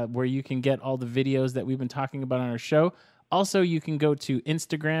where you can get all the videos that we've been talking about on our show. Also, you can go to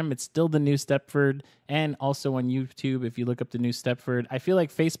Instagram. It's still the New Stepford, and also on YouTube if you look up the New Stepford. I feel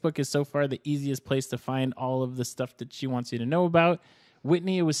like Facebook is so far the easiest place to find all of the stuff that she wants you to know about.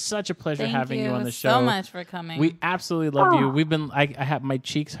 Whitney, it was such a pleasure having you on the show. Thank you so much for coming. We absolutely love you. I have my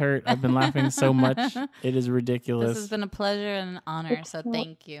cheeks hurt. I've been laughing so much. It is ridiculous. This has been a pleasure and an honor, so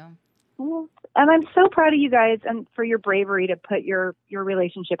thank you. And I'm so proud of you guys and for your bravery to put your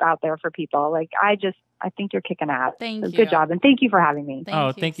relationship out there for people. I think you're kicking ass. Thank you. Good job. And thank you for having me.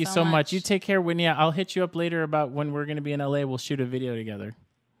 Thank you so much. You take care, Whitney. I'll hit you up later about when we're going to be in LA. We'll shoot a video together.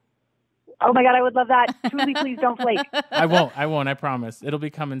 Oh my God, I would love that. Truly, please don't flake. I won't. I promise. It'll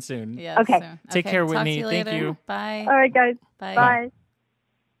be coming soon. Yeah. Okay. Soon. Take care, Whitney. Thank you. You. Bye. All right, guys. Bye.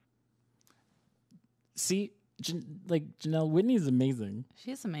 See, Janelle, Whitney's amazing.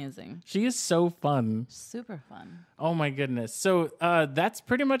 She's amazing. She is so fun. Super fun. Oh my goodness. So that's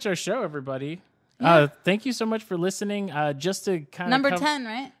pretty much our show, everybody. Yeah. Thank you so much for listening. Just to kind of Number 10,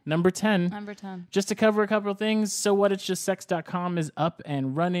 right? Number 10. Number 10. Just to cover a couple of things. SoWhatIt'sJustSex.com is up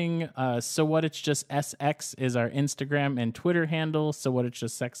and running. So What It's Just SX is our Instagram and Twitter handle. So What It's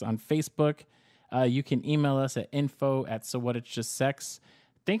Just Sex on Facebook. You can email us at info@SoWhatIt'sJustSex.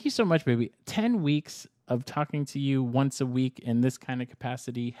 Thank you so much, baby. 10 weeks of talking to you once a week in this kind of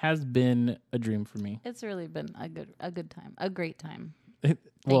capacity has been a dream for me. It's really been a good time, a great time.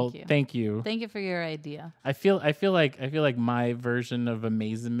 Thank you. Thank you for your idea. I feel like my version of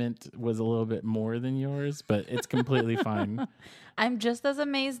amazement was a little bit more than yours, but it's completely fine. I'm just as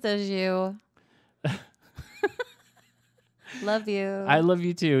amazed as you. Love you. I love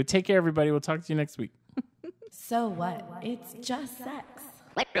you too. Take care, everybody. We'll talk to you next week. So what? It's just sex.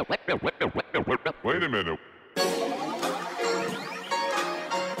 Wait a minute.